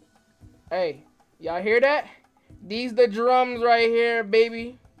 Hey, y'all hear that? These the drums right here,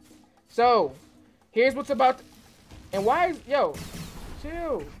 baby. So, here's what's about to, and why is, yo,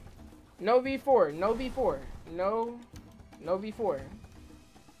 chill. No V4, no V4. No V4.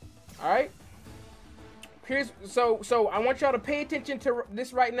 Alright? So I want y'all to pay attention to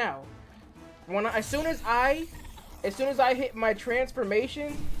this right now. As soon as I hit my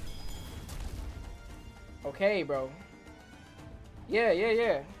transformation. Okay, bro.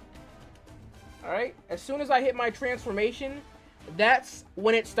 Yeah. Alright? As soon as I hit my transformation, that's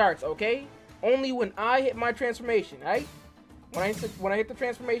when it starts, okay? Only when I hit my transformation, alright? When I hit the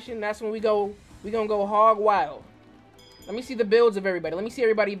transformation, that's when we gonna go hog wild. Let me see the builds of everybody. Let me see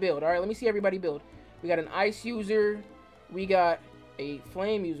everybody build. Alright, let me see everybody build. We got an ice user. We got a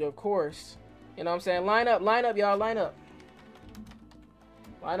flame user, of course. You know what I'm saying? Line up, y'all. Line up.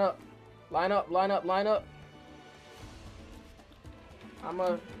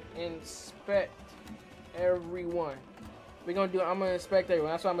 I'ma inspect everyone. I'm gonna inspect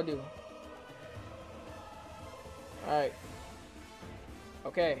everyone. That's what I'm gonna do. Alright.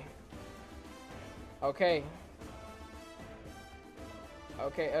 Okay.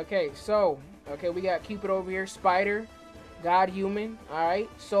 So, we got Cupid over here, Spider, God Human, alright,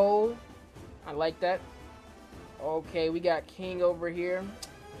 Soul, I like that. Okay, we got King over here.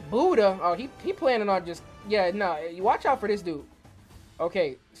 Buddha, oh, he planning on just, yeah, no, you watch out for this dude.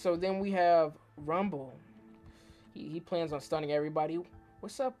 Okay, so then we have Rumble. He plans on stunning everybody.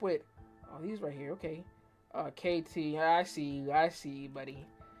 What's up with, oh, he's right here, okay. KT, I see you, buddy.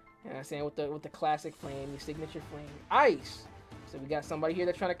 You know what I'm saying, with the classic flame, your signature flame. Ice. So we got somebody here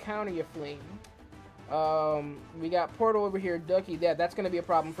that's trying to counter your flame. We got Portal over here, Ducky. That's gonna be a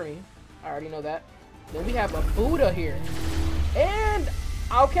problem for me. I already know that. Then we have a Buddha here. And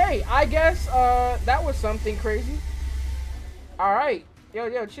okay, I guess that was something crazy. Alright.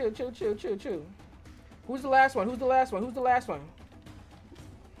 Yo, chill. Who's the last one? Who the last one?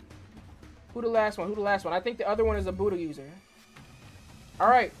 I think the other one is a Buddha user.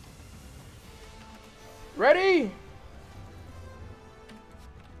 Alright. Ready?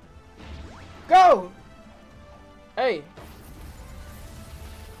 Go! Hey.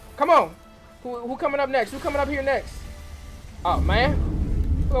 Come on. Who coming up next? Who coming up here next? Oh, man.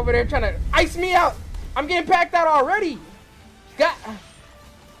 Who over there trying to ice me out? I'm getting packed out already. God.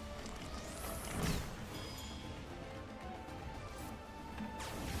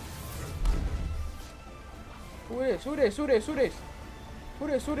 Who is? Who this? Who this? Who this? Who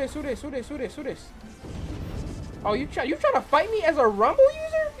this? Who this? Who this? Who this? Who this? Who this? Oh, you trying to fight me as a Rumble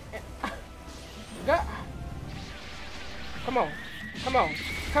user? God. Come on. Come on.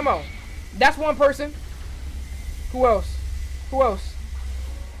 Come on. That's one person. Who else? Who else?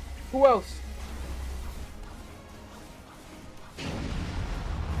 Who else?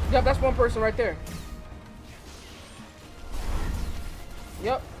 Yep, that's one person right there.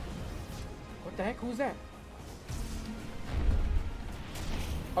 Yep. What the heck? Who's that?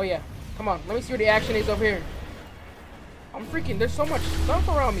 Oh yeah. Come on. Let me see where the action is over here. I'm freaking. There's so much stuff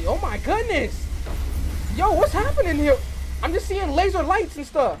around me. Oh my goodness. Yo, what's happening here? I'm just seeing laser lights and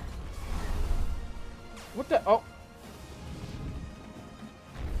stuff. What the? Oh.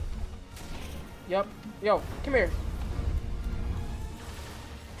 Yep. Yo, come here.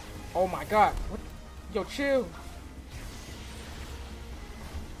 Oh my god. What? Yo, chill.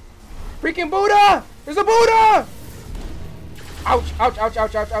 Freaking Buddha! There's a Buddha! Ouch, ouch, ouch,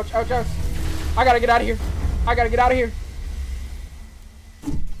 ouch, ouch, ouch, ouch, ouch. I gotta get out of here. I gotta get out of here.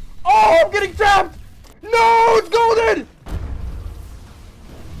 Oh, I'm getting trapped! No, it's golden!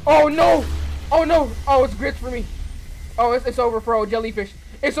 Oh no! Oh no! Oh, it's grits for me. Oh, it's over for old jellyfish.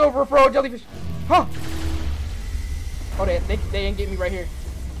 It's over for old jellyfish. Huh? Oh, they ain't get me right here.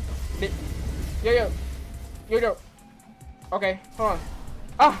 Yo. Okay, hold on.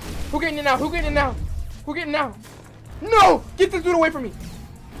 Ah, who getting it now? Who getting it now? Who getting it now? No! Get this dude away from me.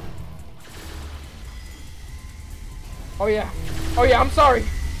 Oh yeah. Oh yeah, I'm sorry.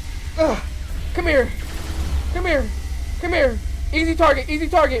 Ugh. Come here. Come here. Come here. Easy target. Easy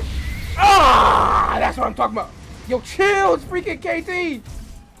target. Ah! That's what I'm talking about. Yo, chill. It's freaking KT.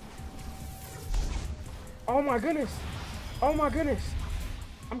 Oh my goodness. Oh my goodness.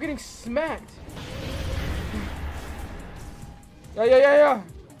 I'm getting smacked. Yeah.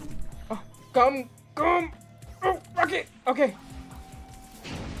 Oh, come. Oh, rocket. Okay.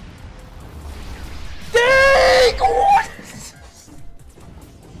 Dang! What?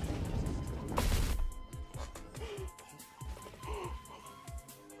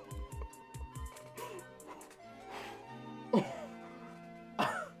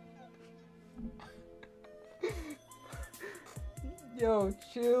 Yo,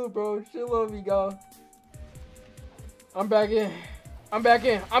 chill, bro. Chill on me, go. I'm back in. I'm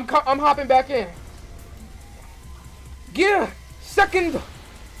hopping back in. Gear second.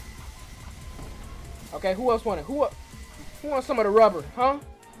 Okay, who else wanted? Who wants some of the rubber, huh?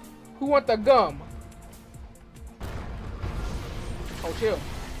 Who want the gum? Oh, chill.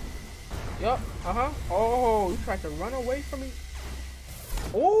 Yup. Oh, you tried to run away from me.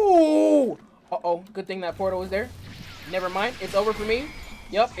 Oh. Uh-oh. Good thing that portal was there. Never mind. It's over for me.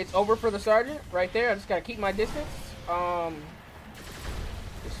 Yup. It's over for the sergeant right there. I just gotta keep my distance.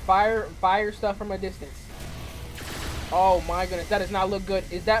 Just fire stuff from a distance. Oh my goodness, that does not look good.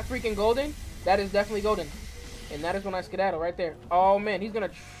 Is that freaking golden? That is definitely golden. And that is when I skedaddle right there. Oh man, he's gonna.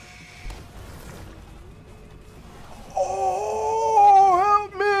 Oh,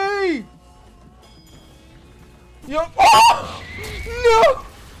 help me! Yo! Oh! No!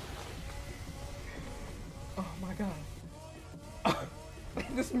 Oh my god.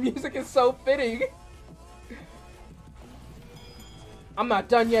 This music is so fitting. I'm not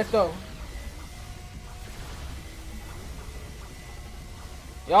done yet though.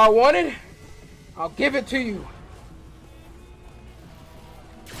 Y'all want it? I'll give it to you.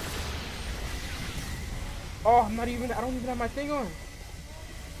 Oh, I don't even have my thing on.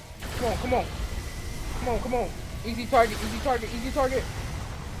 Come on. Easy target.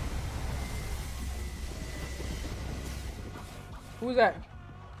 Who is that?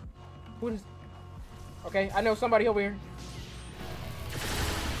 Who is? Okay, I know somebody over here.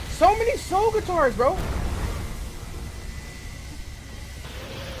 So many soul guitars, bro.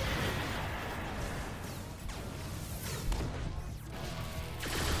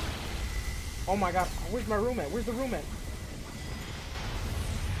 Oh my god, where's my room at? Where's the room at?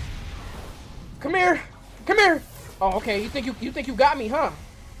 Come here! Oh, okay, you think you got me, huh?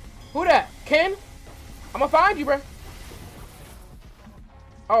 Who that? Ken? I'ma find you, bro.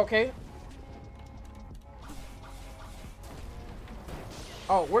 Oh, okay.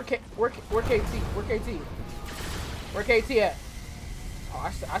 Oh, where KT? Where KT at?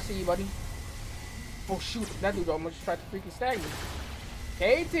 Oh, I see you, buddy. Oh shoot, that dude almost tried to freaking stag me.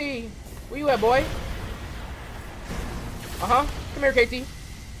 KT, where you at, boy? Come here, KT.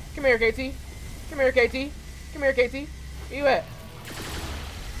 Where you at?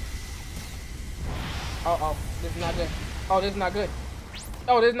 Oh, this is not good. Oh, this is not good.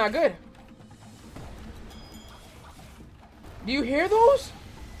 Oh, this is not good. Do you hear those?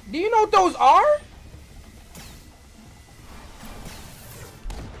 Do you know what those are?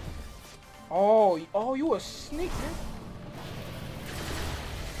 Oh, you a sneak, man.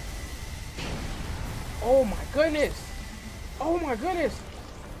 Oh my goodness. Oh my goodness.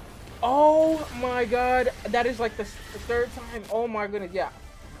 Oh my god. That is like the third time. Oh my goodness. Yeah.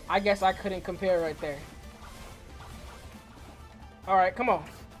 I guess I couldn't compare right there. Alright, come on.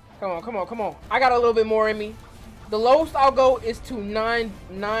 Come on, come on, come on. I got a little bit more in me. The lowest I'll go is to 9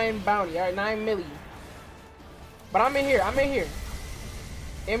 bounty. Alright, 9 milli. But I'm in here. I'm in here.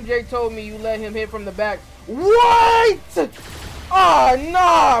 MJ told me you let him hit from the back. What? Oh,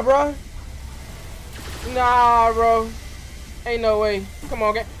 nah, bro. Nah, bro. Ain't no way. Come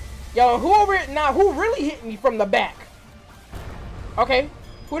on, guys. Yo, who over here? Nah, who really hit me from the back? Okay.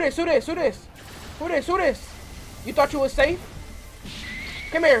 Who this? Who this? Who this? Who this? Who this? You thought you was safe?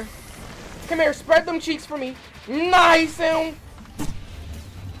 Come here. Come here. Spread them cheeks for me. Nice, him.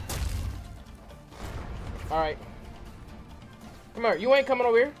 Alright. Come here. You ain't coming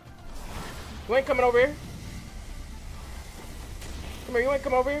over here. You ain't coming over here. Come here. You ain't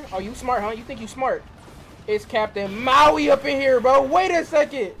coming over here. Oh, you smart, huh? You think you smart? It's Captain Maui up in here, bro. Wait a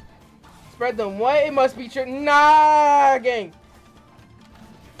second. Spread them what? It must be true. Nah, gang.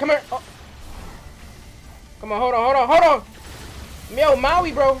 Come here. Oh. Come on. Hold on. Hold on. Hold on. Yo,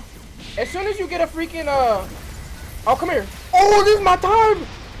 Maui, bro. As soon as you get a freaking, Oh, come here. Oh, this is my time.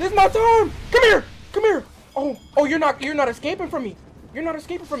 This is my time. Come here. Come here. Oh, you're not escaping from me. You're not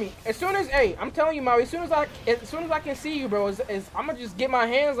escaping from me. As soon as, hey, I'm telling you, Maui, as soon as I can see you, bro, I'm gonna just get my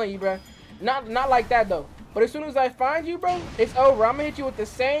hands on you, bro. Not like that though. But as soon as I find you, bro, it's over. I'm gonna hit you with the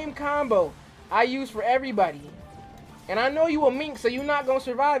same combo I use for everybody. And I know you a mink, so you're not gonna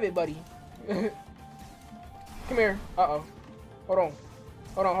survive it, buddy. Come here. Uh-oh. Hold on.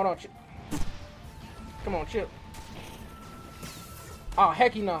 Hold on, hold on. Come on, chill. Oh,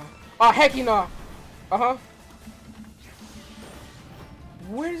 hecky nah. Oh, hecky nah. Uh-huh.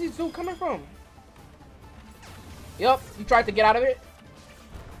 Where is he still coming from? Yup, you tried to get out of it.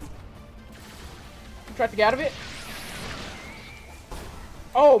 You tried to get out of it.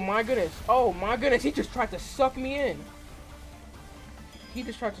 Oh my goodness. Oh my goodness. He just tried to suck me in. He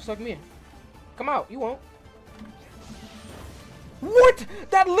just tried to suck me in. Come out. You won't. What?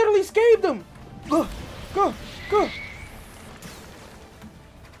 That literally scathed him. Go. Go. Go.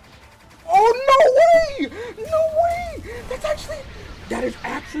 Oh, no way. No way. That is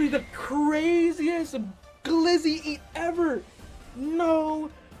actually the craziest glizzy eat ever. No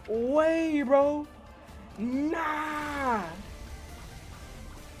way, bro. Nah.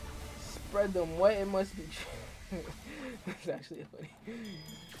 Spread them wet. It must be. That's actually funny.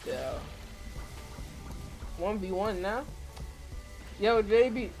 Yeah. 1v1 now. Yo,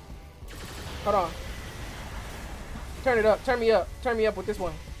 JB. Hold on. Turn it up. Turn me up. Turn me up with this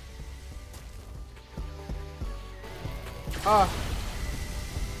one. I'm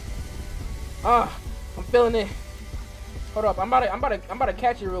feeling it. Hold up. I'm about to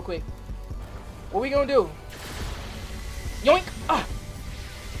catch you real quick. What we gonna do? Yoink!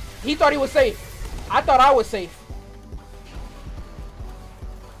 He thought he was safe. I thought I was safe.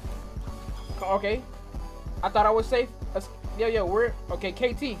 Okay. I thought I was safe. Yo, we're okay.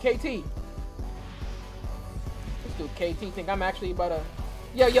 KT. This dude KT think I'm actually about to.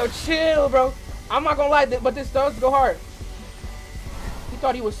 Yo, chill, bro. I'm not gonna lie, but this does go hard. He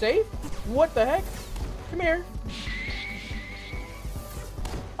thought he was safe? What the heck? Come here.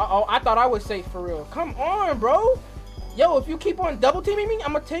 Uh-oh, I thought I was safe for real. Come on, bro. Yo, if you keep on double teaming me,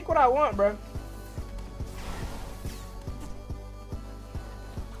 I'm gonna take what I want, bro.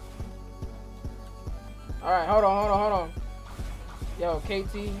 Alright, hold on. Yo,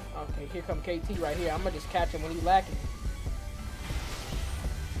 KT. Okay, here come KT right here. I'm gonna just catch him when he's lacking.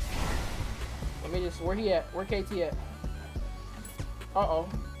 Let me just, where he at? Where KT at? Uh-oh.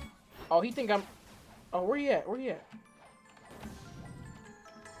 Oh, he think I'm, oh, where he at? Where he at?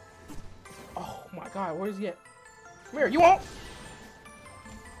 Oh my god, where is he at? Come here, you won't!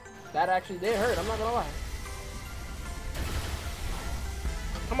 That actually did hurt, I'm not gonna lie.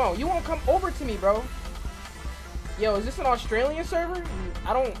 Come on, you won't come over to me, bro. Yo, is this an Australian server?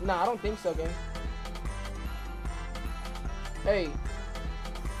 I don't think so, gang. Hey.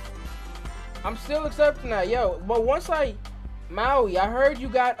 I'm still accepting that, yo. But once Maui, I heard you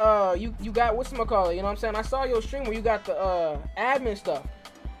got you got whatchamacallit, you know what I'm saying? I saw your stream where you got the admin stuff.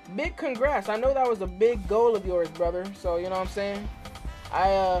 Big congrats. I know that was a big goal of yours, brother. So, you know what I'm saying?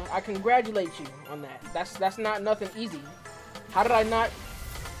 I congratulate you on that. That's not nothing easy. How did I not?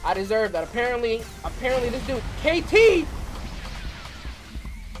 I deserve that. Apparently this dude KT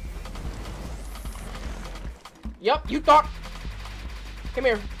Yep, you thought. Come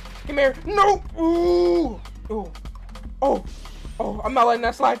here. Come here. No. Ooh. Oh. Oh. Oh. I'm not letting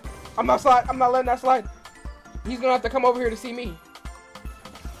that slide. I'm not letting that slide. He's gonna have to come over here to see me.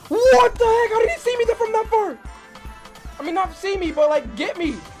 What the heck? How did he see me from that far? I mean, not see me, but like get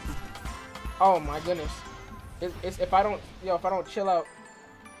me. Oh my goodness. It's if I don't chill out,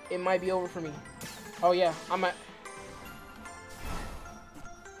 it might be over for me. Oh yeah, I'm at.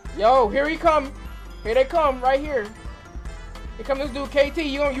 Yo, here he come. Here they come, right here. Here come this dude, KT.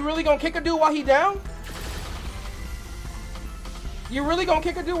 You really gonna kick a dude while he down? You really gonna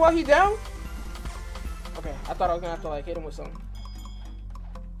kick a dude while he down? Okay, I thought I was gonna have to like hit him with something.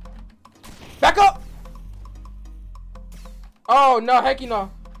 Back up! Oh no, hecky no.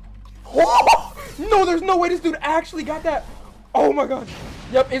 Oh, no, there's no way this dude actually got that. Oh my god.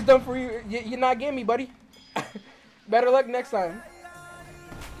 Yep, it's done for you. You're not getting me, buddy. Better luck next time.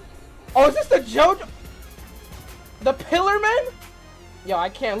 Oh, is this the JoJo? The Pillar Man? Yo, I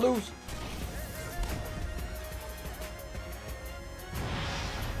can't lose.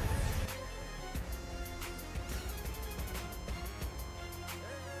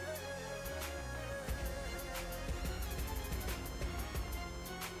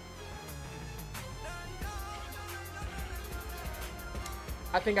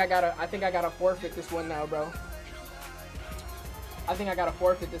 I think I gotta forfeit this one now, bro. I think I gotta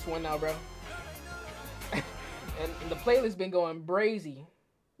forfeit this one now, bro. and the playlist been going brazy.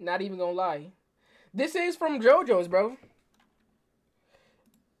 Not even gonna lie. This is from JoJo's, bro.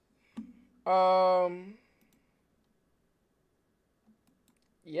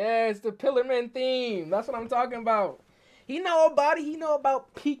 Yeah, it's the Pillarman theme. That's what I'm talking about. He know about it. He know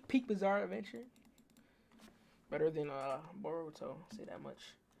about Peak Bizarre Adventure. Better than Boruto, say that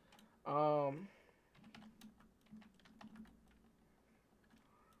much.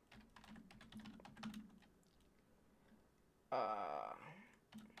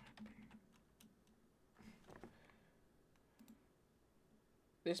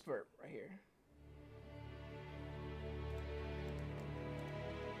 This burp right here.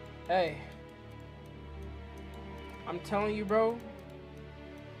 Hey, I'm telling you, bro.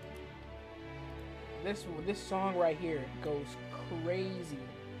 This song right here goes crazy.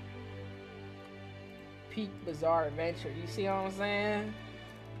 Peak Bizarre Adventure. You see what I'm saying?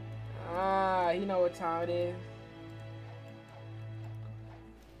 You know what time it is.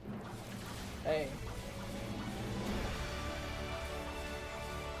 Hey.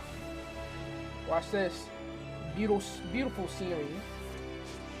 Watch this. Beautiful scenery.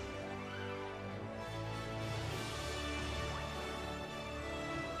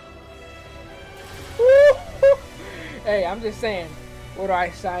 Hey, I'm just saying, where do I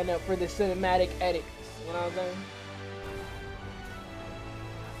sign up for the cinematic edits? You know what I'm saying?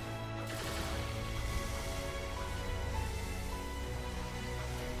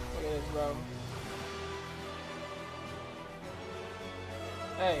 Look at this, bro.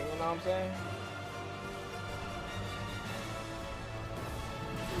 Hey, you know what I'm saying?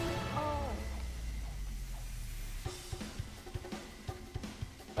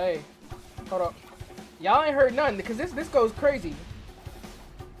 Hey, hold up. Y'all ain't heard nothing because this goes crazy.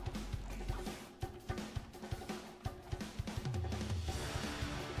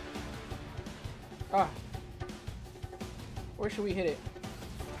 Where should we hit it?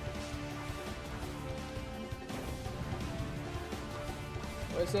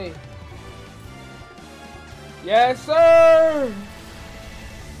 Let's see. Yes, sir.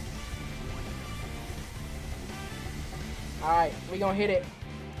 All right, we gonna hit it.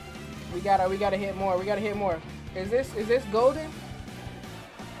 We gotta hit more. We gotta hit more. Is this golden?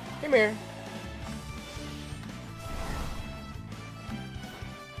 Come here.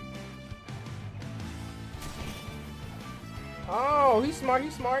 Oh, he's smart.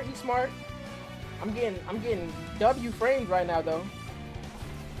 He's smart. He's smart. I'm getting W frames right now though.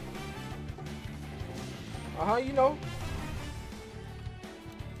 You know.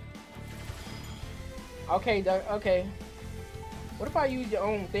 Okay, okay. What if I use your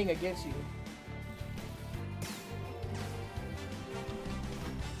own thing against you?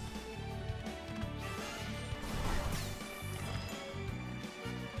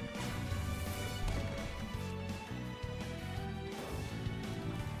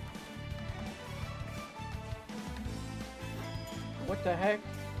 What the heck?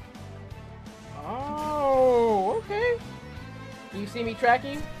 Oh, okay. You see me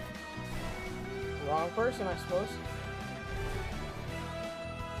tracking? Wrong person, I suppose.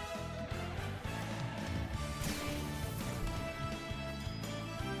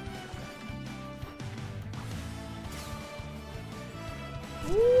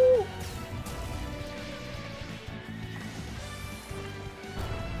 Woo!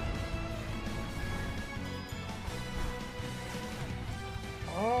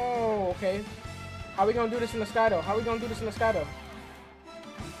 Okay. How we gonna do this in the sky though? How we gonna do this in the sky though?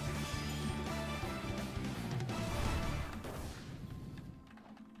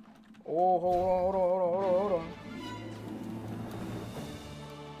 Oh, hold on.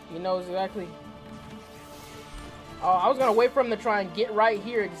 He knows exactly. Oh, I was gonna wait for him to try and get right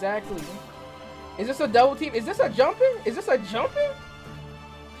here exactly. Is this a double team? Is this a jumping? Is this a jumping?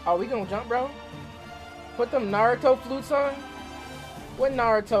 Oh, we gonna jump, bro? Put them Naruto flutes on? What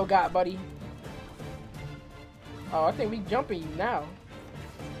Naruto got, buddy? Oh, I think we jumping you now.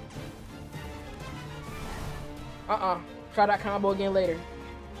 Try that combo again later.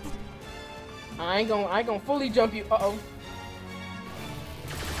 I ain't gonna fully jump you. Uh-oh.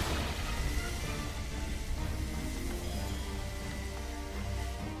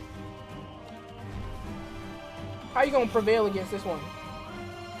 How you gonna prevail against this one?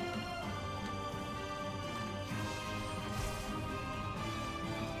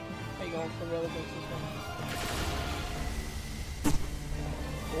 How you gonna prevail against this one?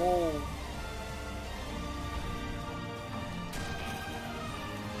 Oh.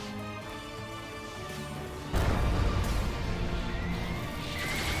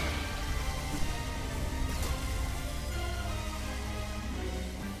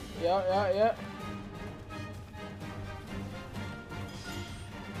 Yeah.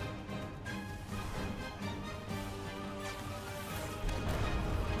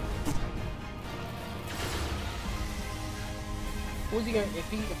 Who's he gonna? If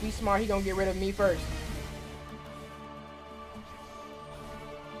he's smart, he gonna get rid of me first.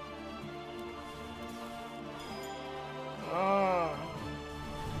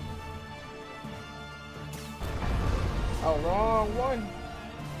 Oh, wrong one.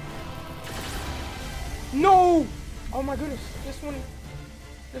 No! Oh my goodness, this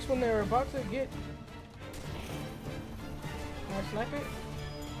one they're about to get. Can I snipe it?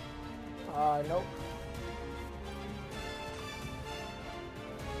 Nope.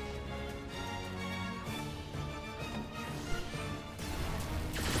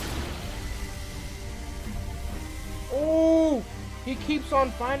 Oh! He keeps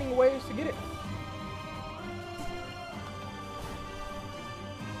on finding ways to get it.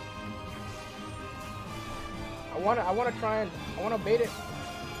 I wanna bait it.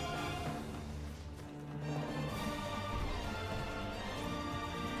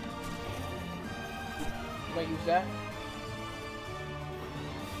 I'm gonna use that.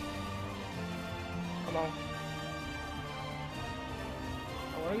 Come on.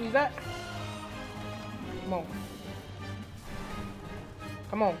 I wanna use that. Come on.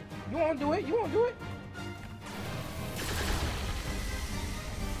 Come on. You won't do it. You won't do it.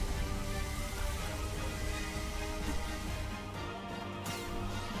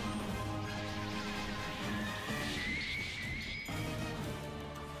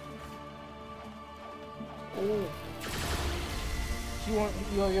 Oh. You want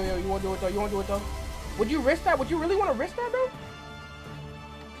you won't do it though. You won't do it though. Would you risk that? Would you really want to risk that though?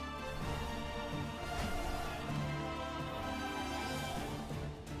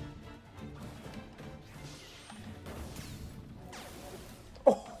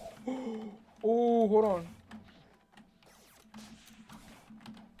 Oh, hold on.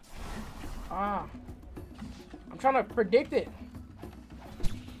 I'm trying to predict it.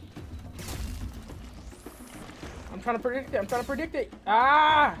 I'm trying to predict it.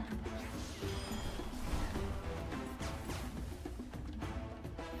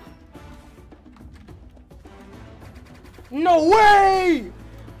 No way!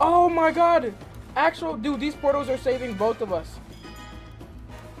 Oh my god. Dude, these portals are saving both of us.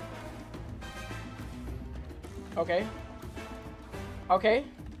 Okay.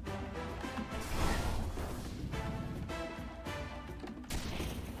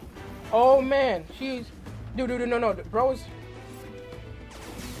 Oh man, dude, no, bro is.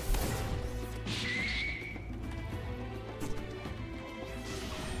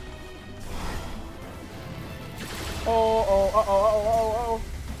 Oh.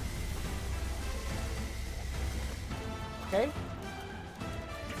 Okay.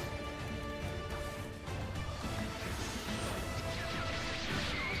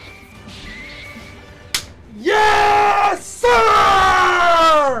 Yes,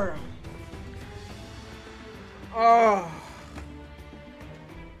 sir! Oh.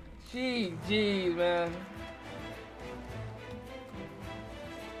 Jeez, man.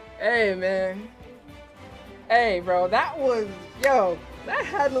 Hey, man. Hey, bro, that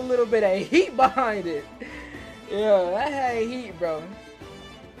had a little bit of heat behind it. Yeah, that had heat, bro.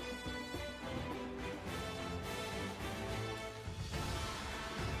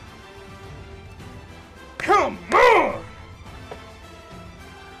 Come on!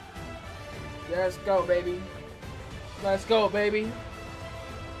 Let's go, baby. Let's go, baby.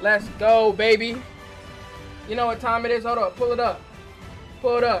 Let's go, baby. You know what time it is? Hold up. Pull it up.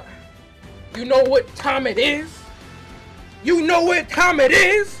 Pull it up. You know what time it is? You know what time it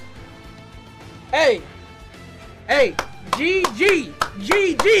is? Hey. Hey. GG.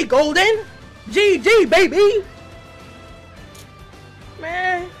 GG, Golden. GG, baby.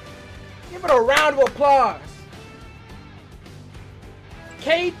 Man. Give it a round of applause.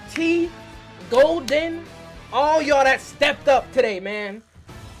 KT, Golden, all y'all that stepped up today, man.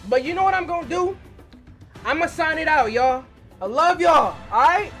 But you know what I'm gonna do? I'm gonna sign it out, y'all. I love y'all,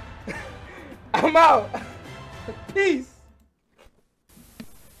 alright? I'm out. Peace.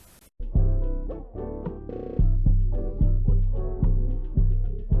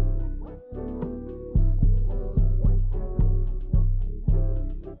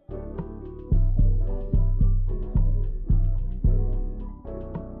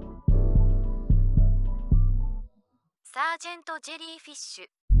 Sergeant Jellyfish